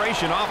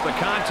concentration off the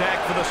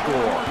contact for the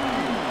score.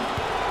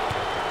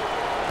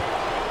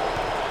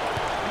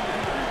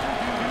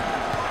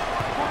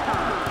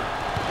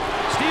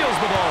 Steals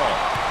the ball.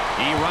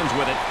 He runs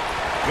with it.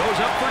 Goes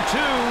up for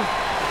two.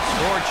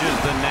 Scorches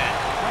the net.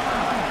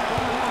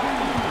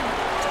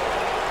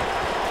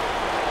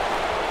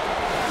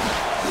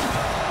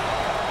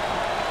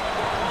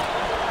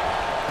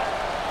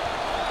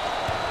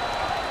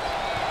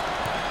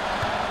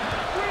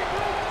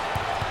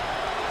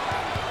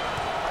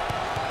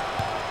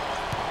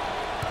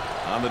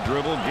 On the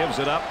dribble, gives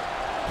it up.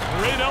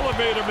 Great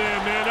elevator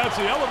man. That's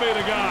the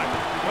elevator guy.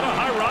 What a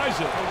high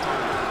riser.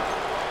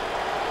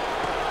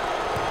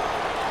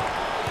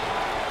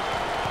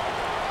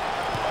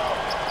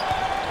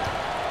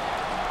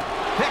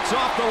 Picks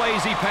off the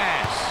lazy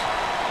pass.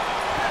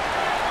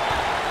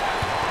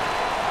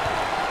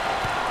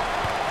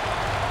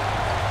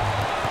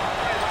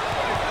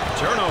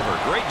 Turnover.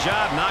 Great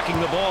job knocking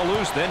the ball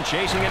loose, then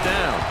chasing it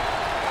down.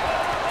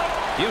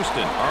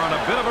 Houston are on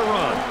a bit of a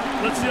run.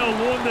 Let's see how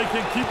long they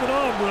can keep it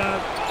on,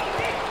 Brad.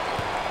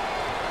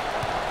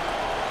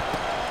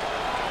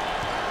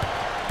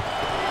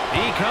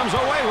 He comes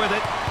away with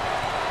it.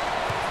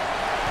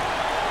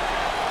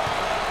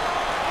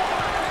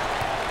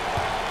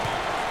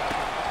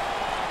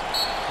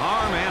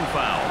 Harm and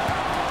foul.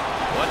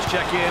 Let's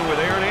check in with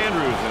Erin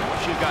Andrews and what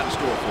she's got in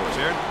store for us.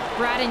 Erin?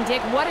 Brad and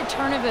Dick, what a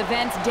turn of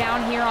events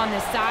down here on the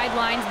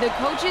sidelines. The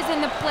coaches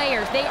and the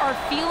players, they are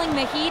feeling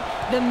the heat.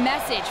 The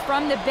message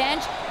from the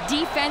bench,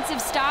 defensive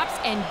stops,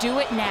 and do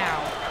it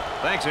now.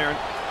 Thanks, Erin.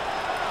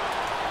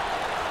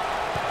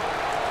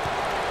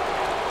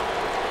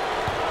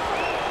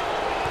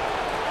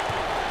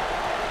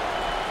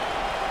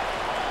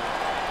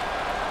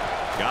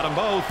 Got them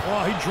both.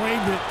 Oh, he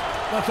drained it.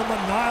 Nothing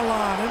but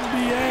nylon,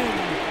 NBA.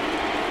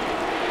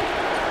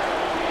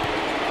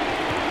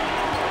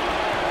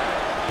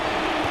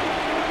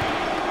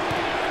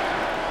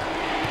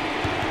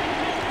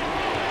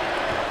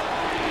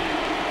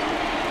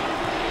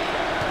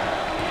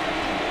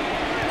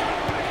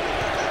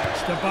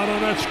 Step out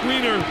on that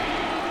screener.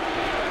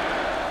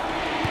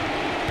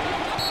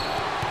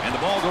 And the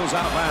ball goes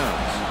out of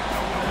bounds.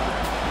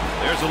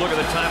 There's a look at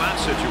the timeout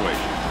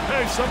situation.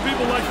 Hey, some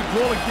people like to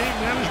call it game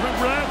management,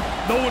 Brad.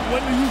 Knowing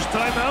when to use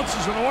timeouts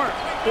is an art.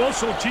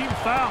 Also, team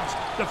fouls.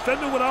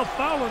 Defending without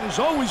fouling is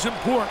always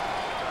important.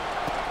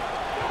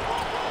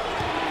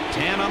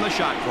 10 on the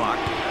shot clock.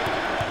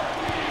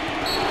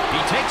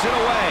 He takes it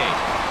away.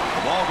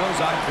 The ball goes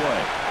out of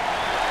play.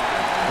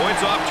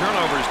 Points off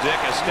turnovers, Dick,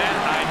 a stat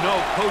I know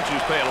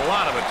coaches pay a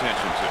lot of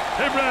attention to.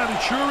 Hey, Brad,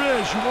 it sure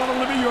is. You want to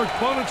limit your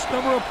opponent's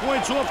number of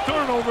points off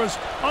turnovers.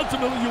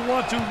 Ultimately, you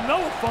want to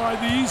nullify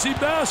the easy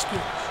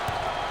baskets.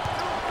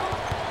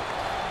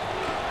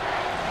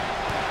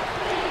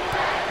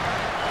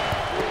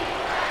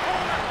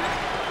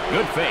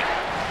 Good fake.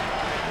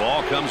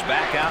 Ball comes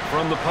back out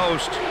from the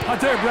post. I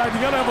tell you, Brad, you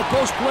got to have a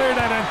post player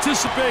that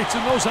anticipates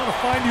and knows how to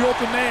find the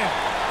open man.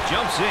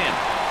 Jumps in.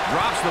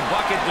 Drops the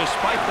bucket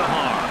despite the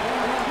harm.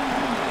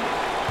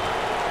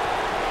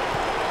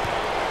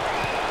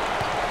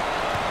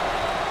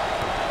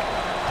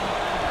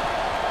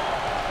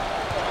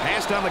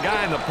 Passed on the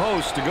guy in the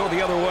post to go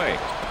the other way.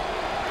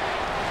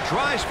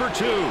 Tries for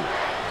two.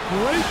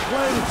 Great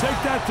play to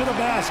take that to the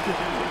basket.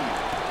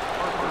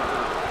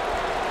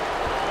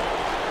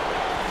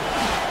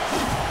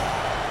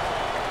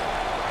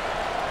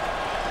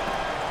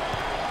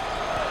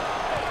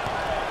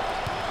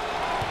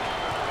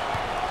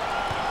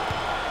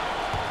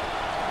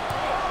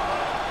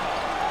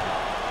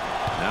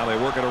 Now they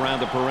work it around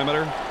the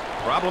perimeter.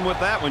 Problem with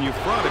that, when you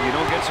front, if you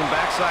don't get some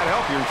backside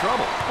help, you're in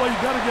trouble. Well, you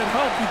got to get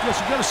help because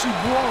you got to see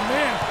ball and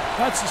man.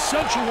 That's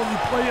essential when you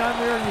play on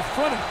there and you're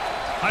fronting.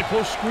 High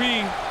post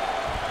screen.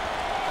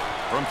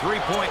 From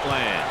three-point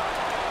land.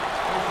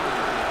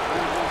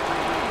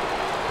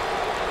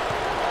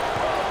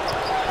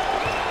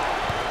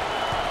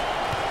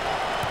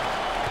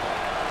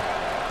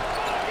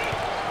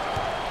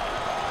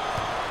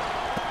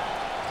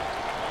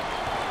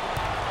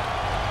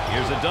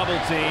 Here's a double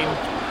team.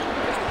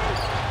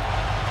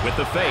 With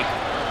the fake.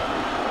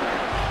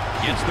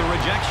 Gets the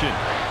rejection.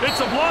 It's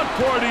a block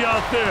party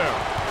out there.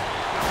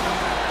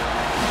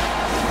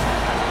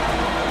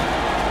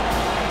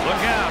 Look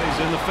out,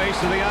 he's in the face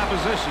of the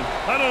opposition.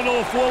 I don't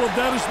know if all of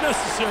that is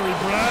necessary,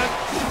 Brad.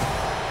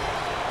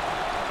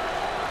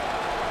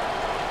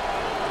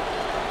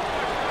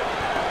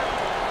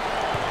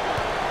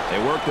 They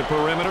work the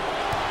perimeter.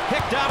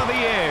 Kicked out of the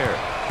air.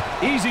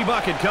 Easy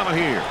bucket coming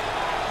here.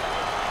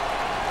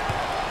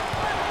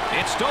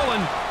 It's stolen.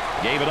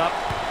 Gave it up.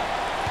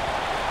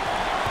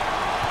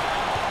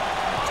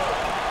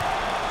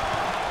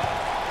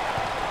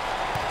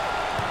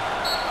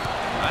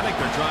 I think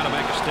they're trying to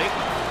make a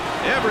statement.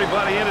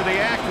 Everybody into the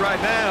act right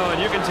now,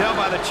 and you can tell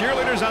by the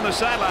cheerleaders on the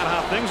sideline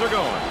how things are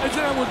going. Isn't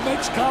that what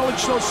makes college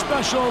so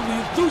special? The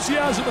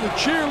enthusiasm of the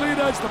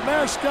cheerleaders, the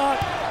mascot,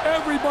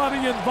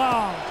 everybody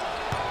involved.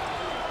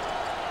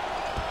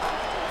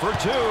 For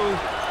two.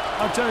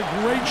 I'll tell you,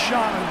 great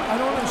shot. I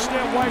don't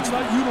understand why it's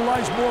not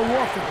utilized more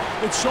often.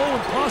 It's so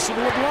impossible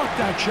to block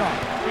that shot.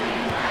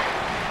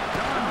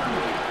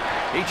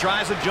 He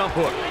tries a jump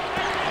hook,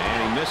 and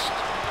he missed.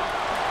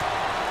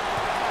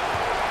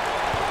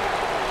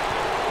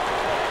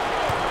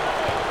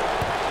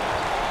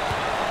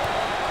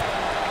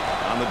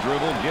 On the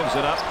dribble, gives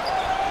it up.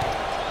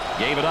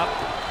 Gave it up.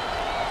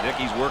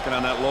 Dickey's working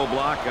on that low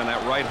block on that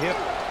right hip.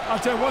 I'll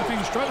tell you one thing,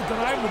 he's trying to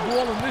deny him the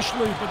ball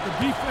initially, but the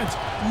defense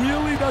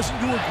really doesn't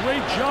do a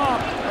great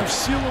job of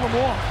sealing him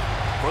off.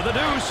 For the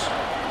deuce.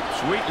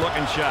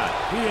 Sweet-looking shot.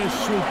 He is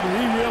super.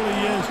 He really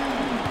is.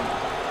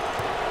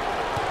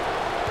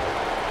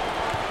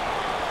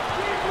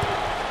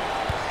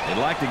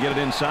 They'd like to get it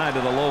inside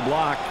to the low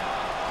block.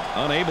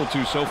 Unable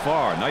to so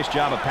far. Nice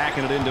job of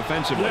packing it in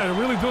defensively. Yeah, they're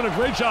really doing a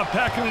great job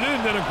packing it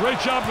in. Did a great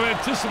job of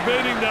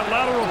anticipating that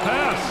lateral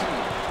pass.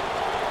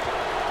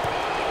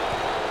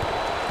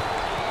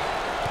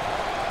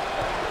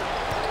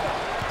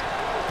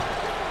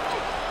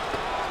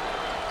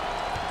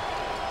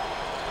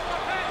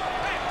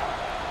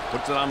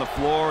 Puts it on the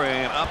floor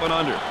and up and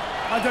under.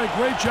 I did a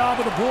great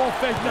job of the ball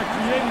fake that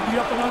created the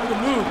up and under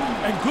move.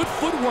 And good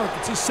footwork.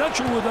 It's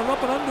essential with an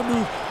up and under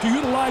move to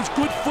utilize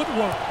good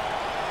footwork.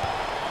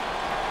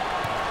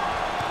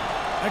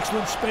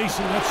 Excellent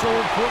spacing. That's so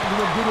important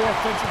to a good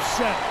offensive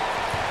set.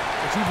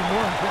 It's even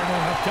more important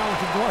to have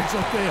talented guards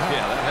like they have.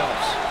 Yeah, that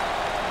helps.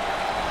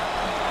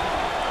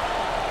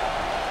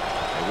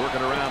 They work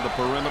it around the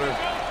perimeter.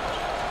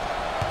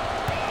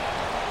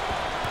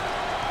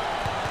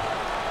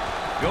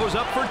 Goes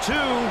up for two,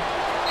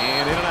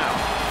 and in and out.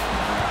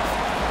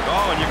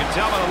 Oh, and you can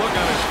tell by the look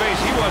on his face,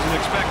 he wasn't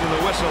expecting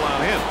the whistle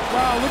on him.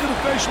 Wow, look at the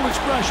facial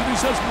expression. He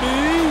says,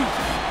 me?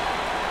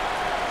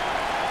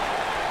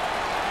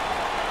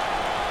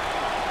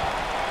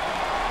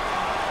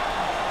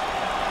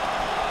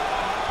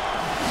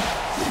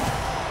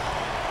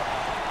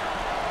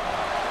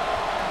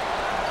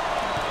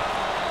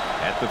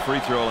 At the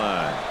free throw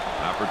line.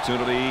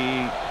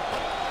 Opportunity.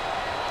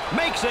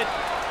 Makes it.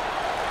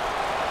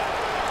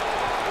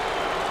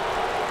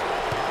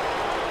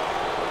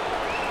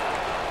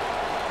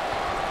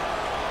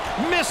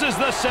 Misses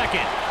the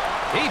second.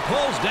 He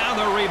pulls down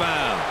the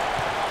rebound.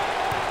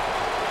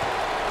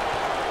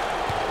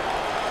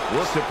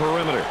 Look to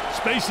perimeter.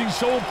 Spacing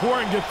so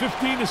important. Get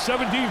 15 to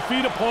 17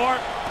 feet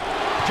apart.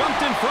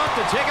 Jumped in front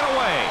to take it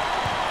away.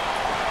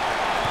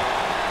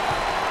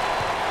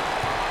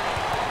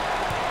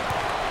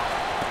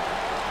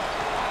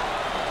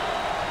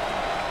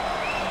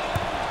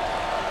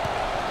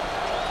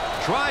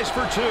 Tries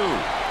for two.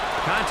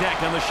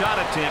 Contact on the shot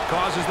attempt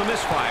causes the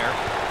misfire.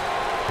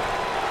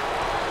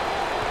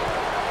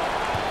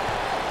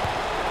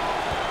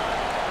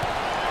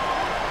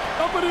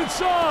 Up and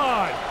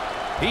inside.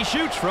 He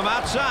shoots from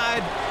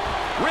outside.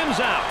 Rims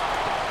out.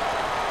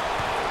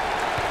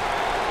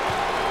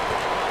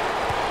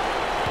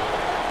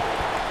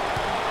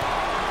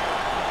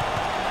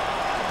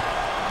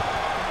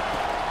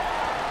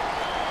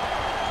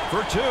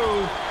 For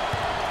two.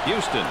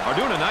 Houston are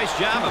doing a nice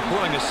job of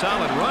pulling a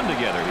solid run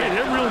together here. Hey,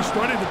 they're really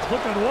starting to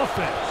click on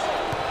offense.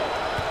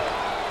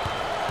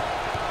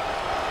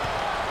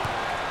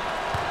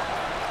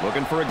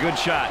 Looking for a good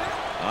shot.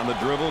 On the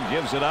dribble,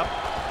 gives it up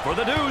for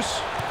the deuce.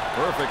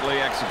 Perfectly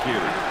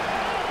executed.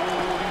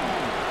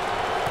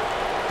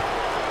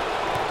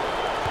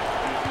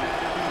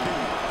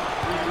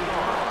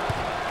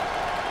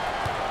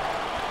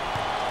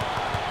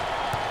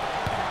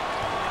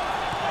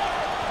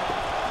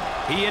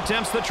 He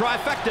attempts the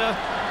trifecta.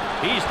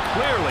 He's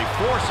clearly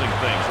forcing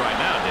things right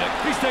now, Dick.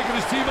 He's taking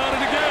his team out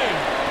of the game.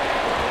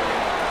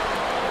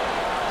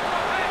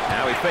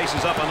 Now he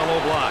faces up on the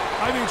low block.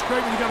 I think it's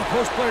great when you got a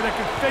post player that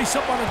can face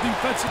up on a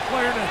defensive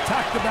player and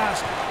attack the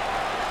basket.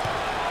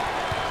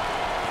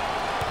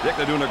 Dick,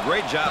 they're doing a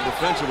great job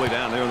defensively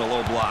down there in the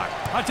low block.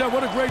 I tell you,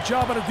 what a great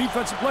job on a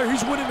defensive player.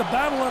 He's winning the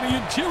battle on the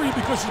interior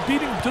because he's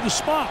beating him to the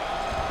spot.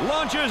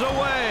 Launches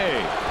away.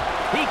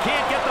 He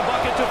can't get the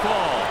bucket to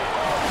fall.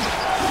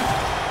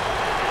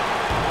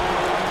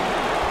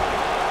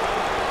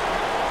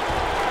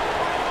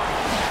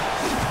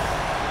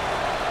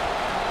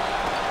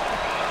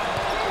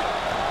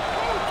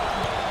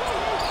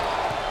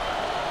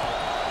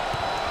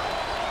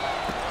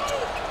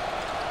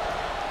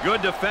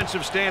 Good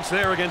defensive stance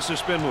there against the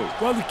spin move.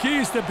 Well, the key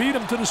is to beat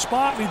him to the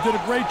spot, and he did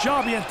a great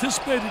job. He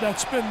anticipated that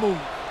spin move.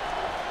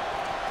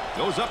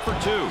 Goes up for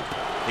 2.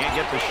 Can't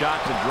get the shot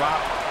to drop.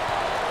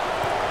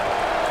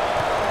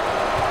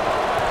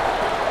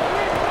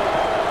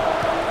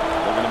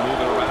 They're going to move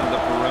it around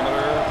the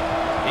perimeter.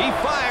 He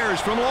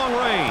fires from long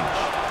range.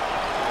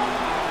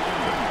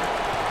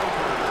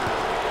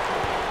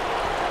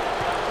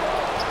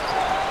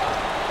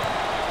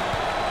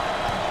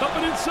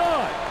 Dumping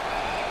inside.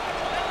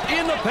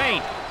 In the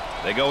paint.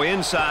 They go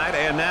inside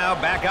and now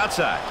back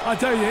outside. I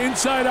tell you,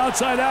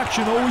 inside-outside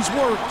action always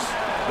works.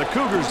 The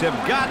Cougars have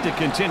got to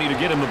continue to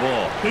get him the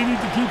ball. They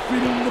need to keep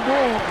feeding him the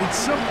ball. It's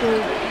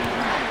simple.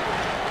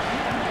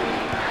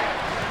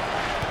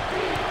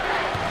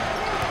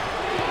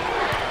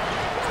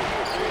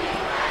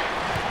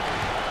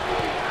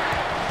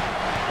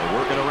 They're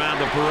working around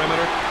the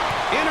perimeter.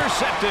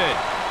 Intercepted.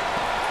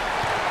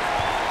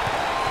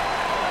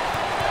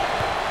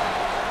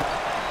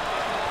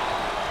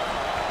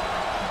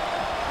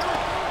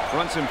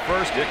 Fronts him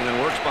first, Dick, and then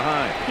works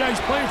behind. Yeah, he's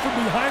playing from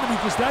behind him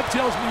because that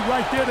tells me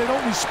right there they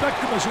don't respect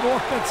him as an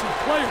offensive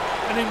player.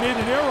 And they made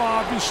an error,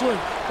 obviously,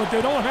 but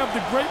they don't have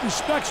the great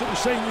respect. So they're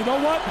saying, you know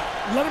what?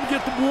 Let him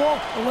get the ball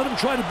and let him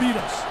try to beat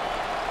us.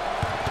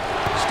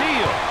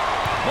 Steal.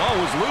 Ball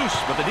was loose,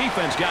 but the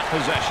defense got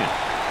possession.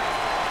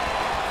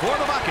 For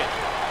the bucket.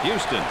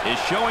 Houston is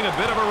showing a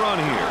bit of a run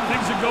here.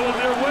 Things are going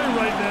their way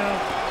right now.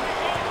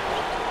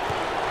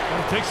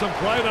 Gotta take some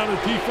pride on the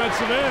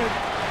defensive end.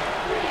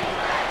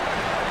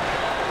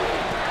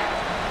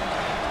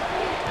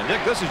 And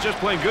Dick, this is just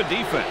playing good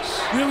defense.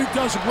 Really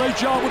does a great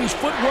job with his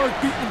footwork,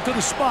 beating him to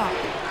the spot.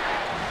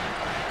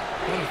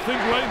 Gotta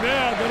think right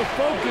now, gotta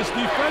focus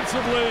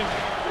defensively.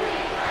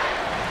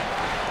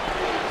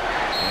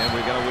 And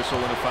we got a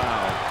whistle and a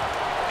foul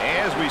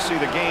as we see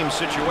the game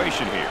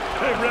situation here.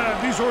 Hey, Brad,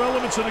 these are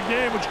elements of the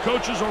game which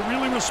coaches are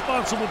really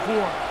responsible for.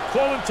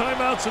 Calling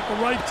timeouts at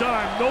the right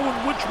time, knowing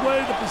which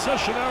way the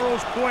possession arrow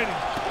is pointing.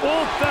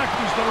 All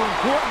factors that are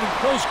important in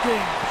close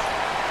games.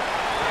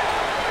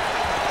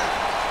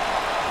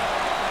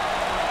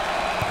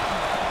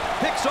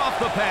 Picks off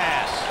the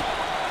pass.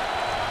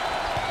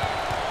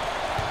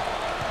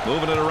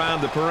 Moving it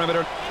around the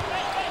perimeter.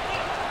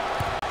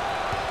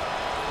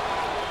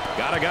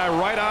 Got a guy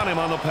right on him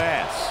on the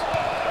pass.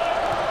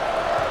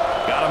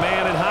 Got a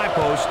man in high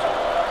post.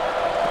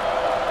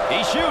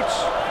 He shoots.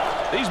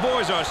 These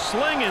boys are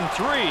slinging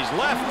threes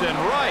left and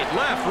right,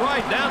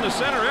 down the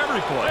center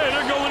every play. Hey,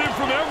 they're going in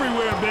from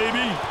everywhere,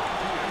 baby.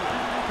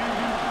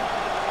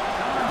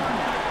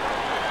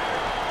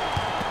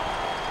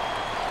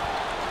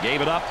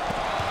 Gave it up.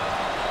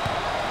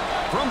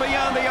 From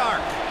beyond the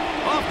arc.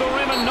 Off the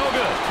rim and no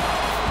good.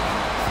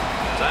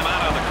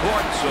 Timeout on the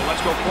court, so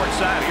let's go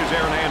courtside. Here's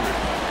Aaron Andrews.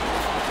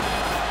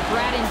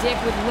 Brad and Dick,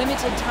 with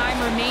limited time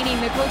remaining,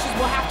 the coaches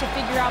will have to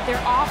figure out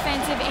their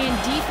offensive and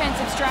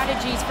defensive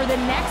strategies for the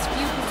next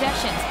few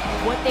possessions.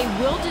 What they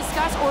will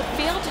discuss or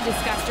fail to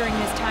discuss during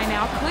this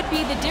timeout could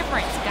be the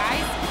difference,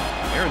 guys.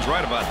 Aaron's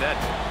right about that.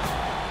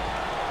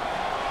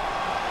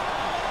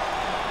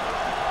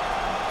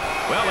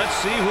 Well, let's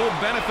see who'll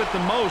benefit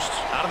the most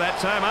out of that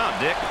timeout,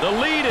 Dick. The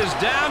lead is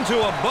down to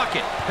a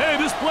bucket. Hey,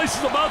 this place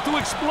is about to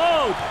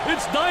explode.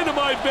 It's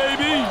dynamite,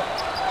 baby.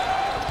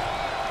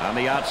 On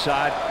the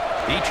outside,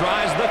 he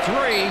tries the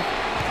three.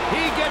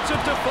 He gets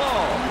it to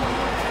fall.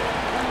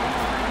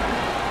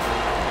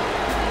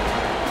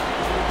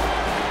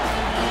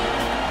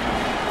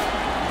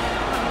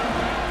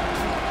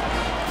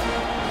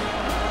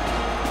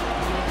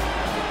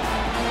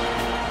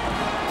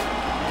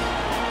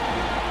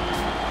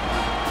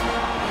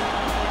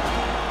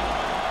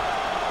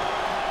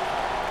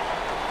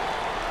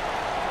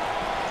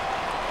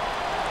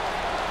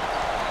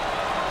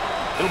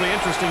 It'll be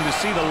interesting to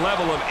see the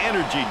level of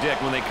energy,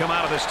 Dick, when they come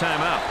out of this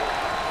timeout.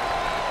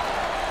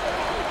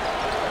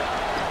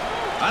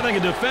 I think a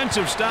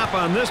defensive stop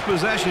on this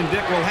possession,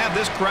 Dick, will have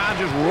this crowd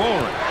just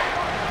roaring.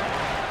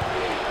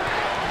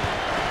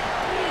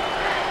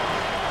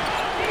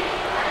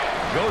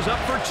 Goes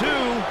up for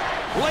two.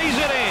 Lays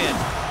it in.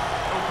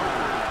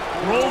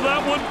 Roll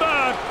that one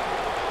back.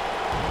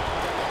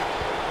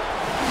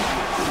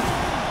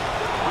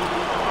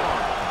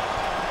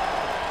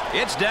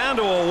 It's down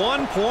to a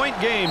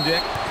one-point game,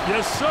 Dick.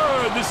 Yes,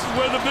 sir. This is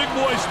where the big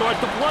boys start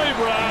to play,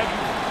 Brad.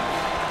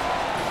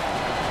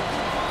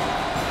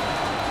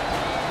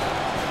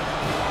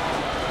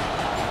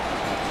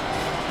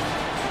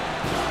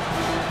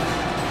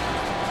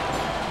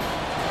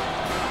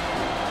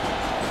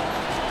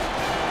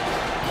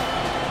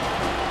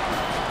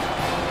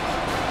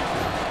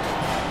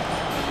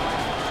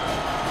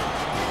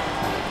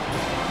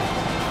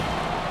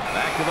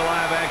 Back to the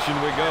live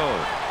action we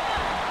go.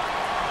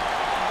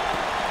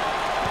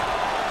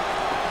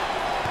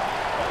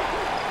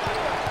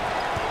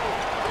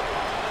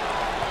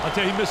 I'll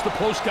tell you, he missed the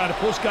post guy. The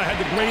post guy had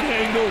the great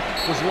angle,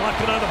 was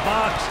locking on the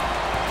box.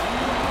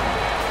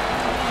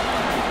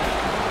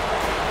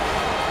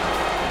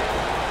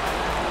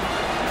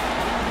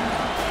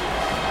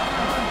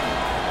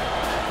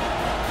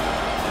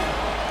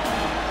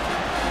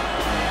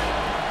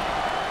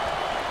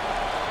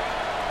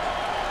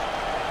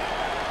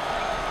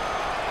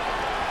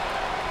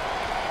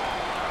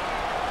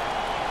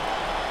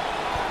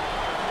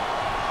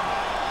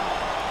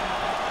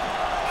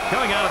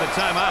 Coming out of the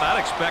timeout, I'd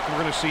expect we're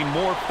going to see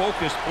more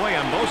focused play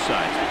on both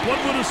sides. One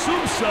would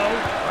assume so.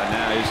 Right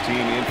now, his team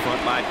in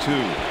front by 2.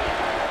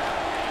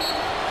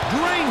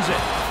 Drains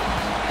it.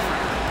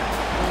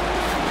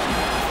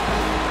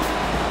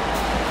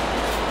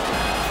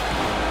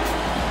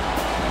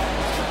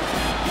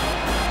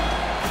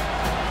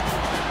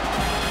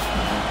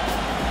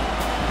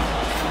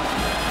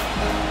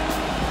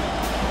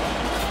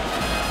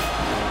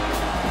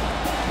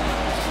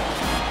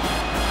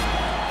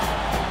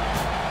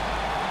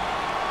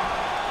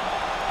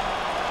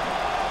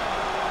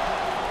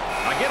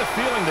 I get a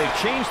feeling they've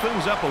changed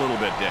things up a little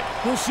bit, Dick.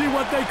 We'll see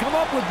what they come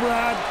up with,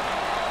 Brad.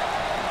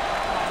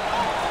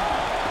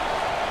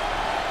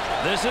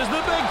 This is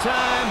the big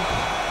time.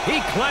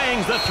 He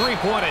clangs the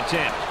three-point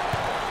attempt.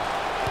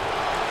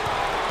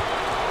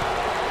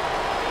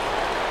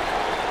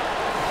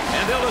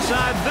 And they'll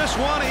decide this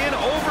one in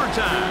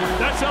overtime.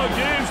 That's how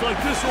games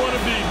like this ought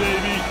to be,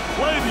 baby.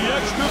 Play the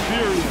extra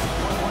period.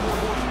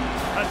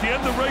 At the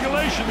end of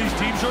regulation, these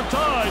teams are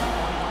tied.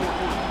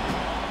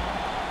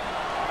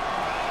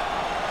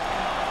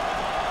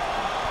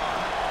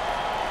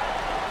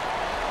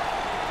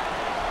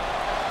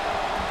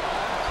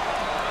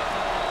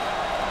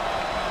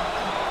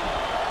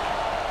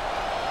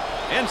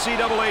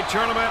 NCAA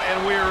tournament,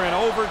 and we're in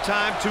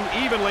overtime. 2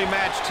 evenly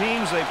matched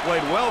teams. They've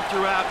played well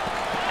throughout.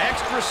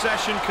 Extra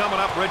session coming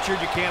up, Richard.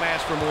 You can't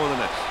ask for more than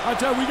this. I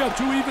tell you, we got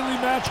 2 evenly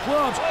matched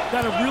clubs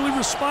that have really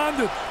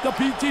responded. The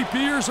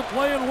PTPers are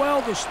playing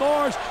well. The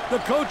Stars, the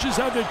coaches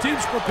have their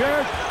teams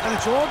prepared, and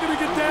it's all going to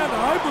get down,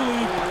 I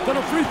believe, to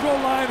the free throw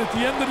line at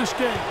the end of this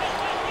game.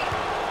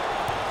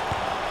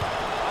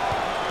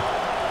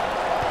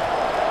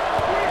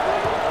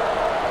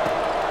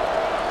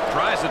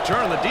 Tries to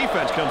turn, and the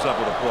defense comes up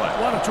with a play.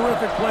 What a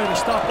terrific play to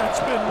stop that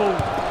spin move.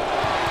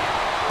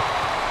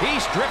 He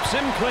strips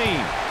him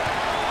clean.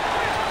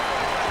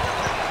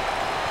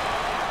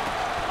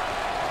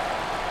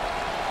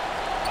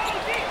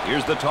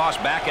 Here's the toss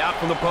back out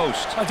from the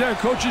post. I tell you,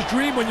 coach's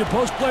dream when your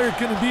post player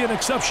can be an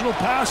exceptional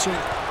passer.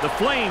 The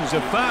Flames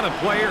have found a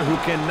player who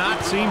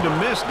cannot seem to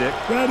miss, Dick.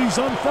 Brady's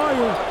on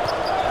fire.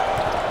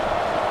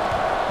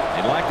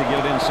 They'd like to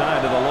get it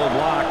inside to the low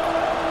block.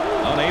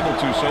 Unable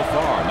to so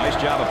far. Nice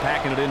job of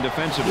packing it in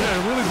defensively.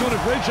 Yeah, really doing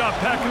a great job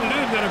packing it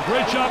in. Did a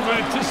great job of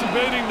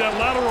anticipating that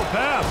lateral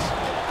pass.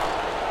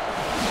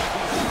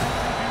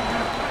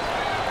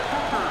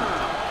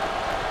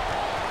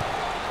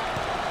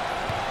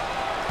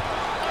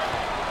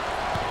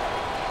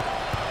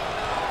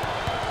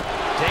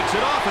 Takes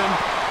it off him.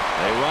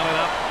 They run it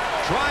up.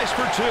 Tries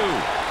for 2.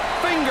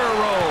 Finger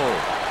roll.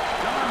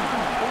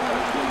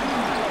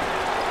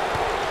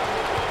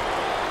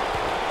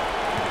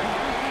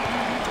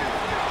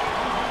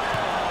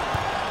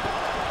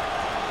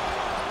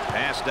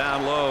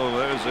 Down low.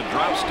 There's a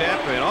drop step,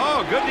 and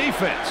oh, good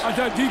defense. I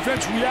thought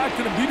defense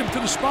reacted and beat him to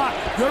the spot.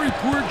 Very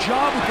poor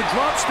job with the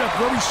drop step,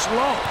 very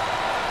slow.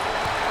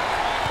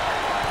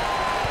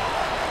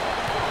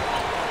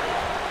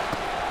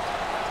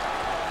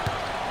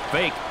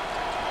 Fake.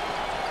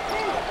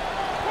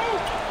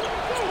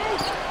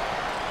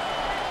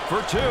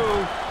 For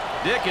 2.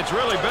 Dick, it's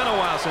really been a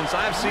while since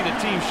I've seen a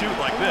team shoot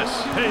like this.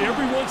 Hey,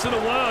 every once in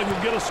a while you'll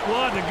get a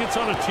squad that gets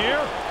on a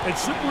tear and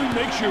simply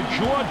makes your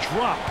jaw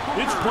drop.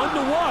 It's fun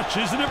to watch,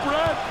 isn't it,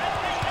 Brad?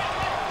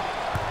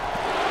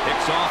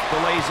 Picks off the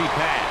lazy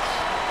pass.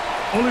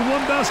 Only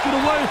 1 basket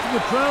away from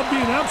the crowd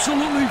being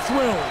absolutely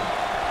thrilled.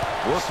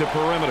 Work the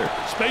perimeter.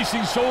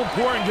 Spacing's so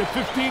important. Get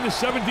 15 to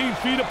 17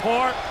 feet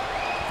apart.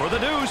 For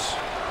the deuce.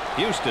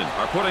 Houston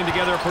are putting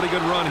together a pretty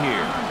good run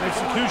here.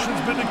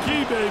 Execution's been the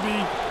key, baby.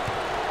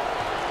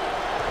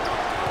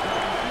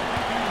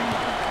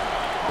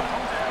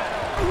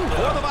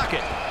 For the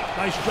bucket.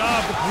 Nice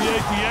job to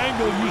create the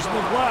angle using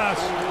the glass.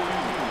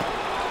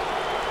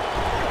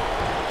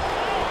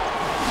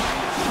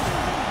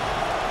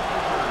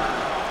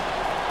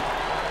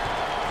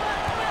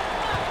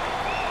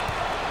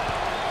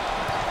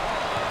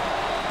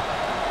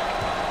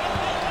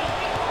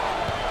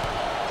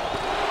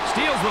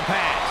 Steals the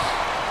pass.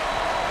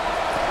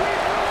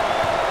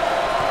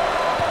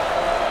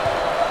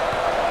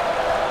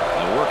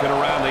 They'll work it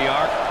around the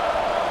arc.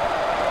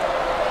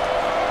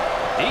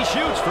 He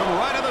shoots from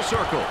right of the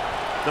circle.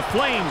 The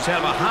Flames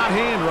have a hot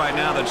hand right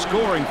now that's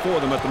scoring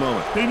for them at the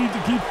moment. They need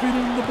to keep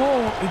feeding the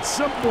ball. It's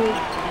simple.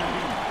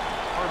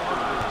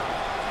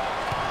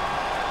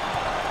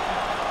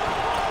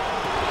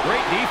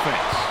 Great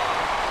defense.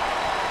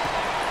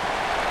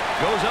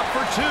 Goes up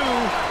for 2.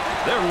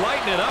 They're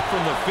lighting it up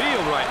from the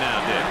field right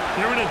now, Dick.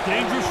 They're in a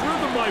dangerous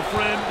rhythm, my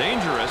friend.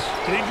 Dangerous.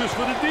 Dangerous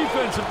for the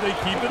defense if they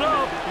keep it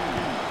up.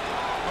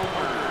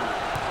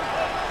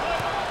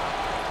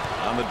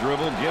 On the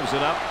dribble, gives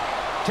it up.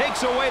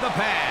 Takes away the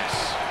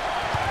pass.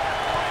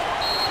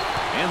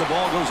 And the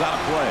ball goes out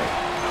of play.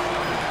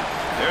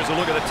 There's a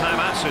look at the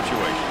timeout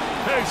situation.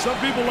 Hey, some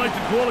people like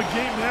to call it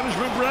game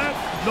management, Brad.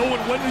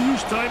 Knowing when to use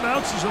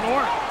timeouts is an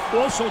art.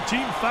 Also,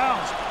 team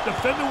fouls.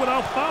 Defending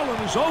without fouling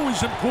is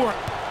always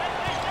important.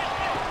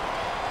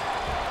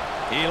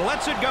 He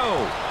lets it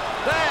go.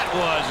 That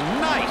was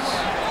nice.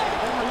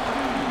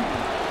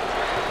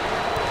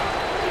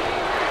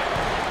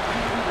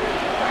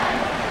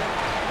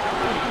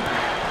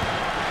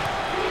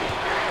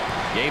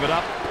 Gave it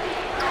up.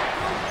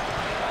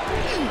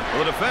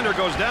 Well, the defender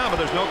goes down, but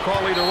there's no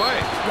call either way.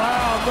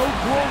 Wow, no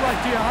call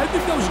right there. I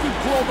think that was a good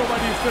call by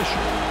the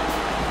official.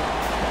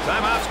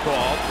 Timeout's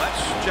called. Let's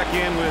check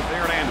in with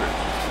Aaron Andrews.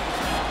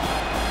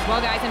 Well,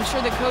 guys, I'm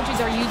sure the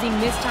coaches are using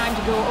this time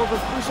to go over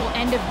crucial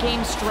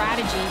end-of-game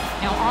strategy.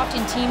 Now,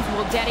 often teams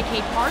will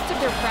dedicate parts of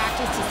their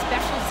practice to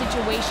special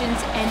situations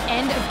and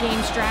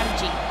end-of-game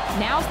strategy.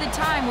 Now's the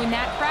time when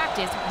that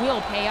practice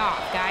will pay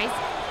off, guys.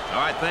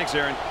 All right, thanks,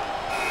 Aaron.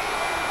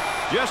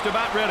 Just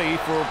about ready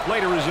for play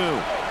to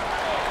resume.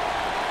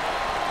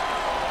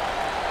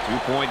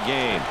 2-point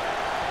game.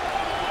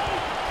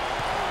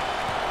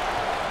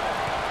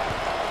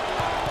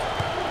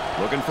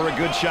 Looking for a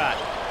good shot.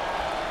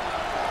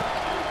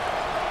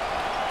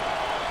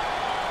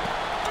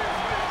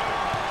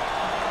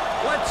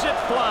 Lets it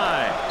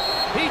fly.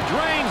 He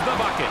drains the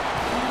bucket.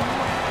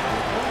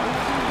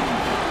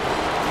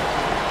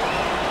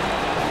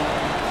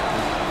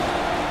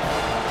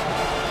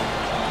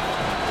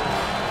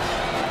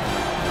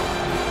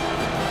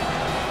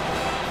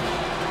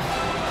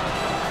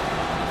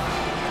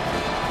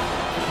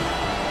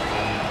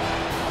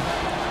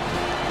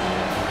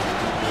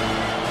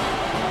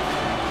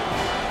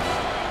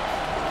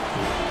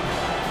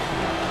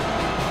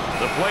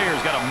 The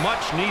players got a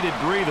much-needed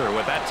breather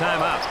with that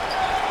timeout.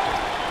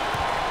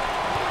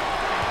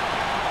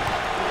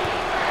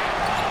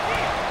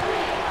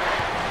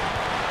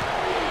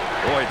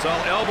 Boy, it's all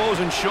elbows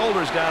and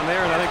shoulders down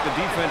there, and I think the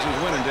defense is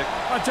winning, Dick.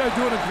 I tell you,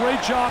 doing a great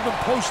job in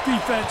post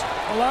defense.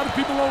 A lot of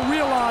people don't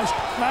realize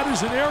that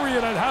is an area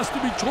that has to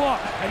be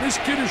taught, and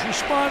this kid has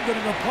responded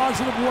in a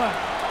positive way.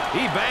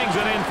 He bangs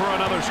it in for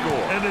another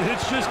score. And the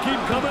hits just keep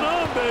coming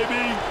on,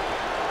 baby.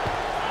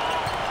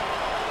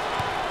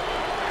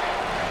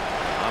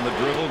 On the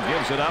dribble,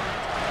 gives it up.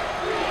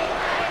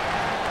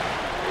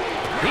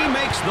 He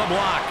makes the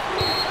block.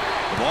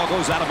 The ball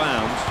goes out of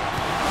bounds.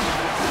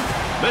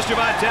 Mr.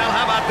 Vitale,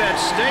 how about that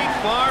State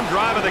Farm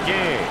drive of the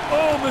game?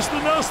 Oh, Mr.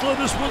 Nessler,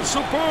 this one's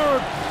superb.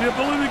 The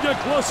ability to get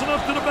close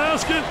enough to the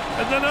basket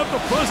and then have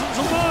the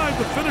presence of mind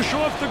to finish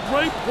off the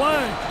great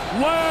play.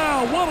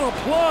 Wow, what a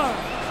play.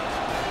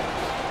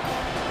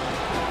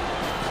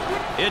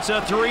 It's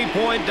a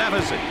 3-point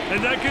deficit.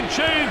 And that can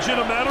change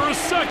in a matter of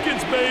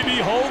seconds,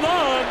 baby. Hold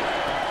on.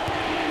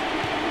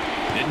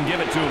 Didn't give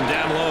it to him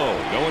down low.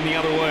 Going the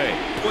other way.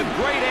 With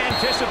great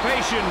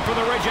anticipation for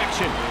the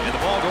rejection. And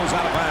the ball goes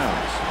out of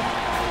bounds.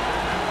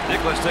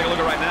 Nick, let's take a look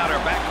right now at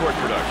our backcourt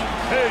production.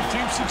 Hey,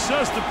 team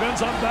success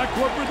depends on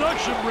backcourt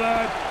production,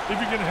 Brad.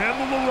 If you can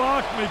handle the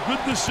rock, make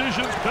good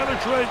decisions,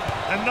 penetrate,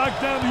 and knock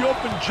down the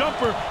open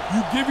jumper,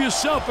 you give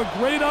yourself a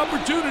great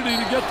opportunity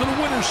to get to the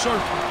winner's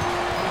circle.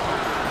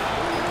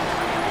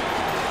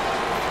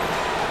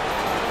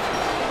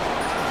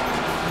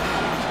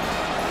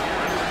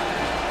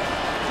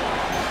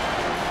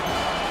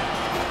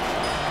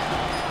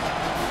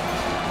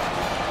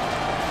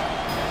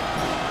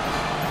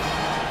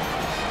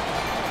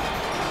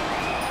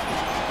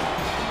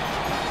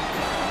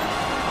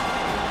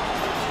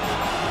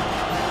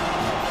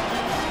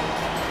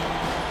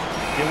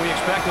 Can we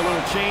expect a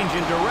little change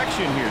in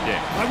direction here,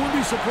 Dick? I wouldn't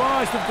be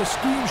surprised if the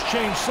schemes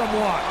change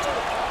somewhat.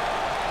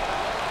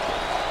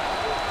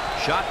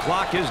 Shot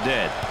clock is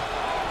dead.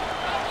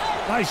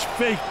 Nice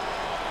fake.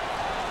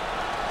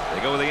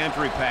 They go with the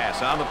entry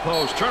pass on the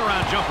post.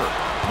 Turnaround jumper.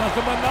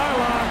 Nothing but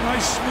nylon.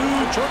 Nice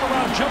smooth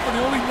turnaround jumper.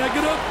 The only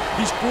negative,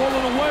 he's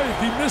falling away. If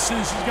he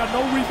misses, he's got no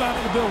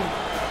rebounding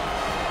ability.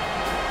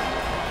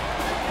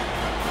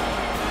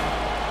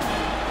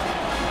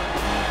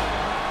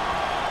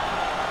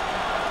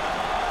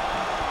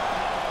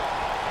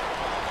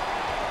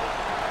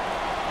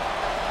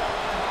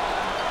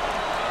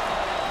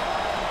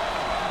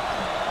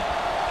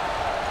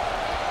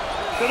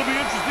 It'll be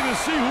interesting to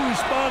see who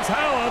responds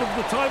how out of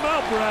the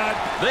timeout, Brad.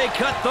 They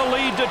cut the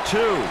lead to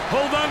 2.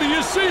 Hold on to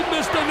your seat,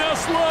 Mr.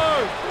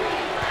 Nessler.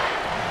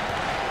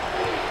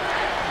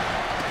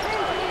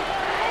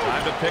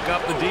 Time to pick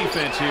up the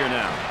defense here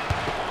now.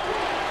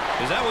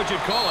 Is that what you'd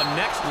call a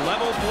next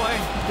level play?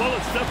 Well,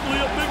 it's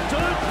definitely a big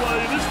time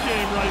play in this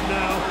game right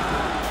now.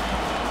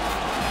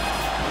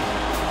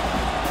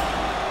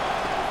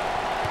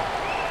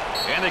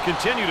 And they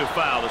continue to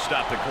foul to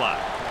stop the clock.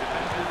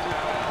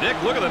 Dick,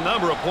 look at the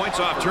number of points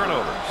off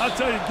turnovers. I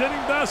tell you,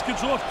 getting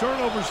baskets off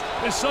turnovers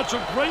is such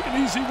a great and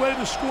easy way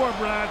to score,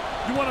 Brad.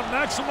 You want to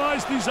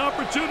maximize these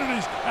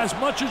opportunities as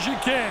much as you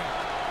can.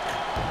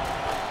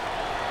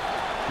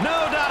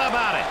 No doubt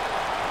about it.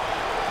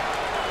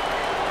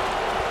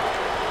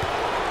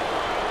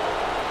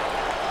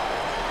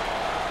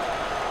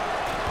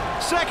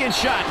 Second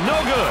shot, no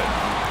good.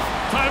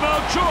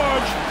 Timeout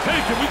charge. Hey,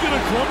 can we get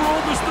a club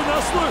roll, Mr.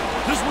 Nessler?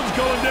 This one's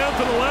going down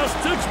to the last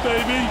ticks,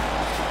 baby.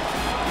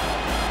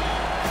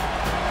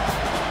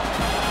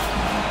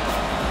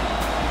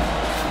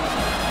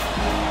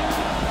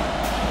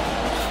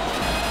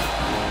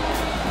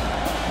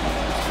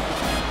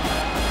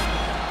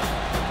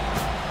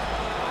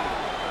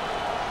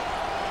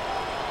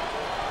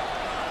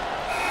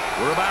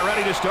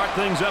 ready to start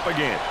things up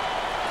again.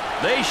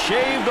 They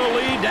shave the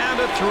lead down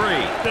to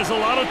 3. There's a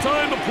lot of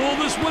time to pull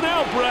this one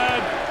out, Brad.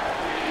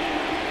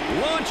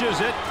 Launches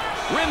it.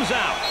 Rims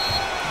out.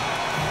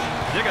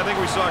 Dick, I think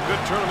we saw a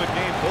good tournament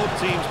game. Both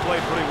teams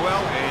played pretty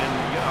well, and,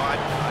 you know, I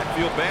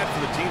feel bad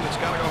for the team that's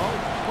got to go home.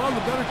 Well,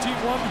 the better team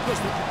won because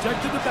they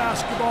protected the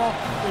basketball.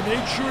 They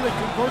made sure they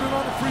converted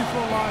on the free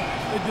throw line.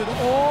 They did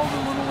all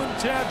the little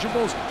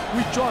intangibles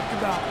we talked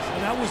about,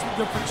 and that was the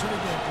difference in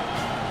the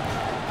game.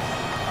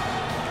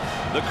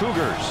 The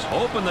Cougars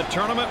open the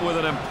tournament with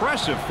an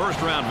impressive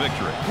first-round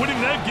victory. Winning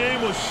that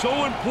game was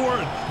so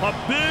important. A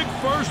big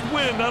first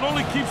win not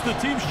only keeps the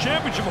team's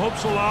championship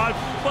hopes alive,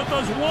 but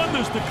does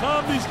wonders to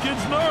calm these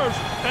kids' nerves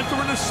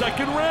entering the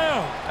second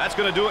round. That's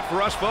going to do it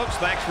for us, folks.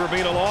 Thanks for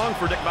being along.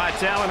 For Dick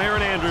Vitale and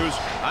Aaron Andrews,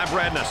 I'm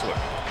Brad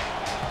Nessler.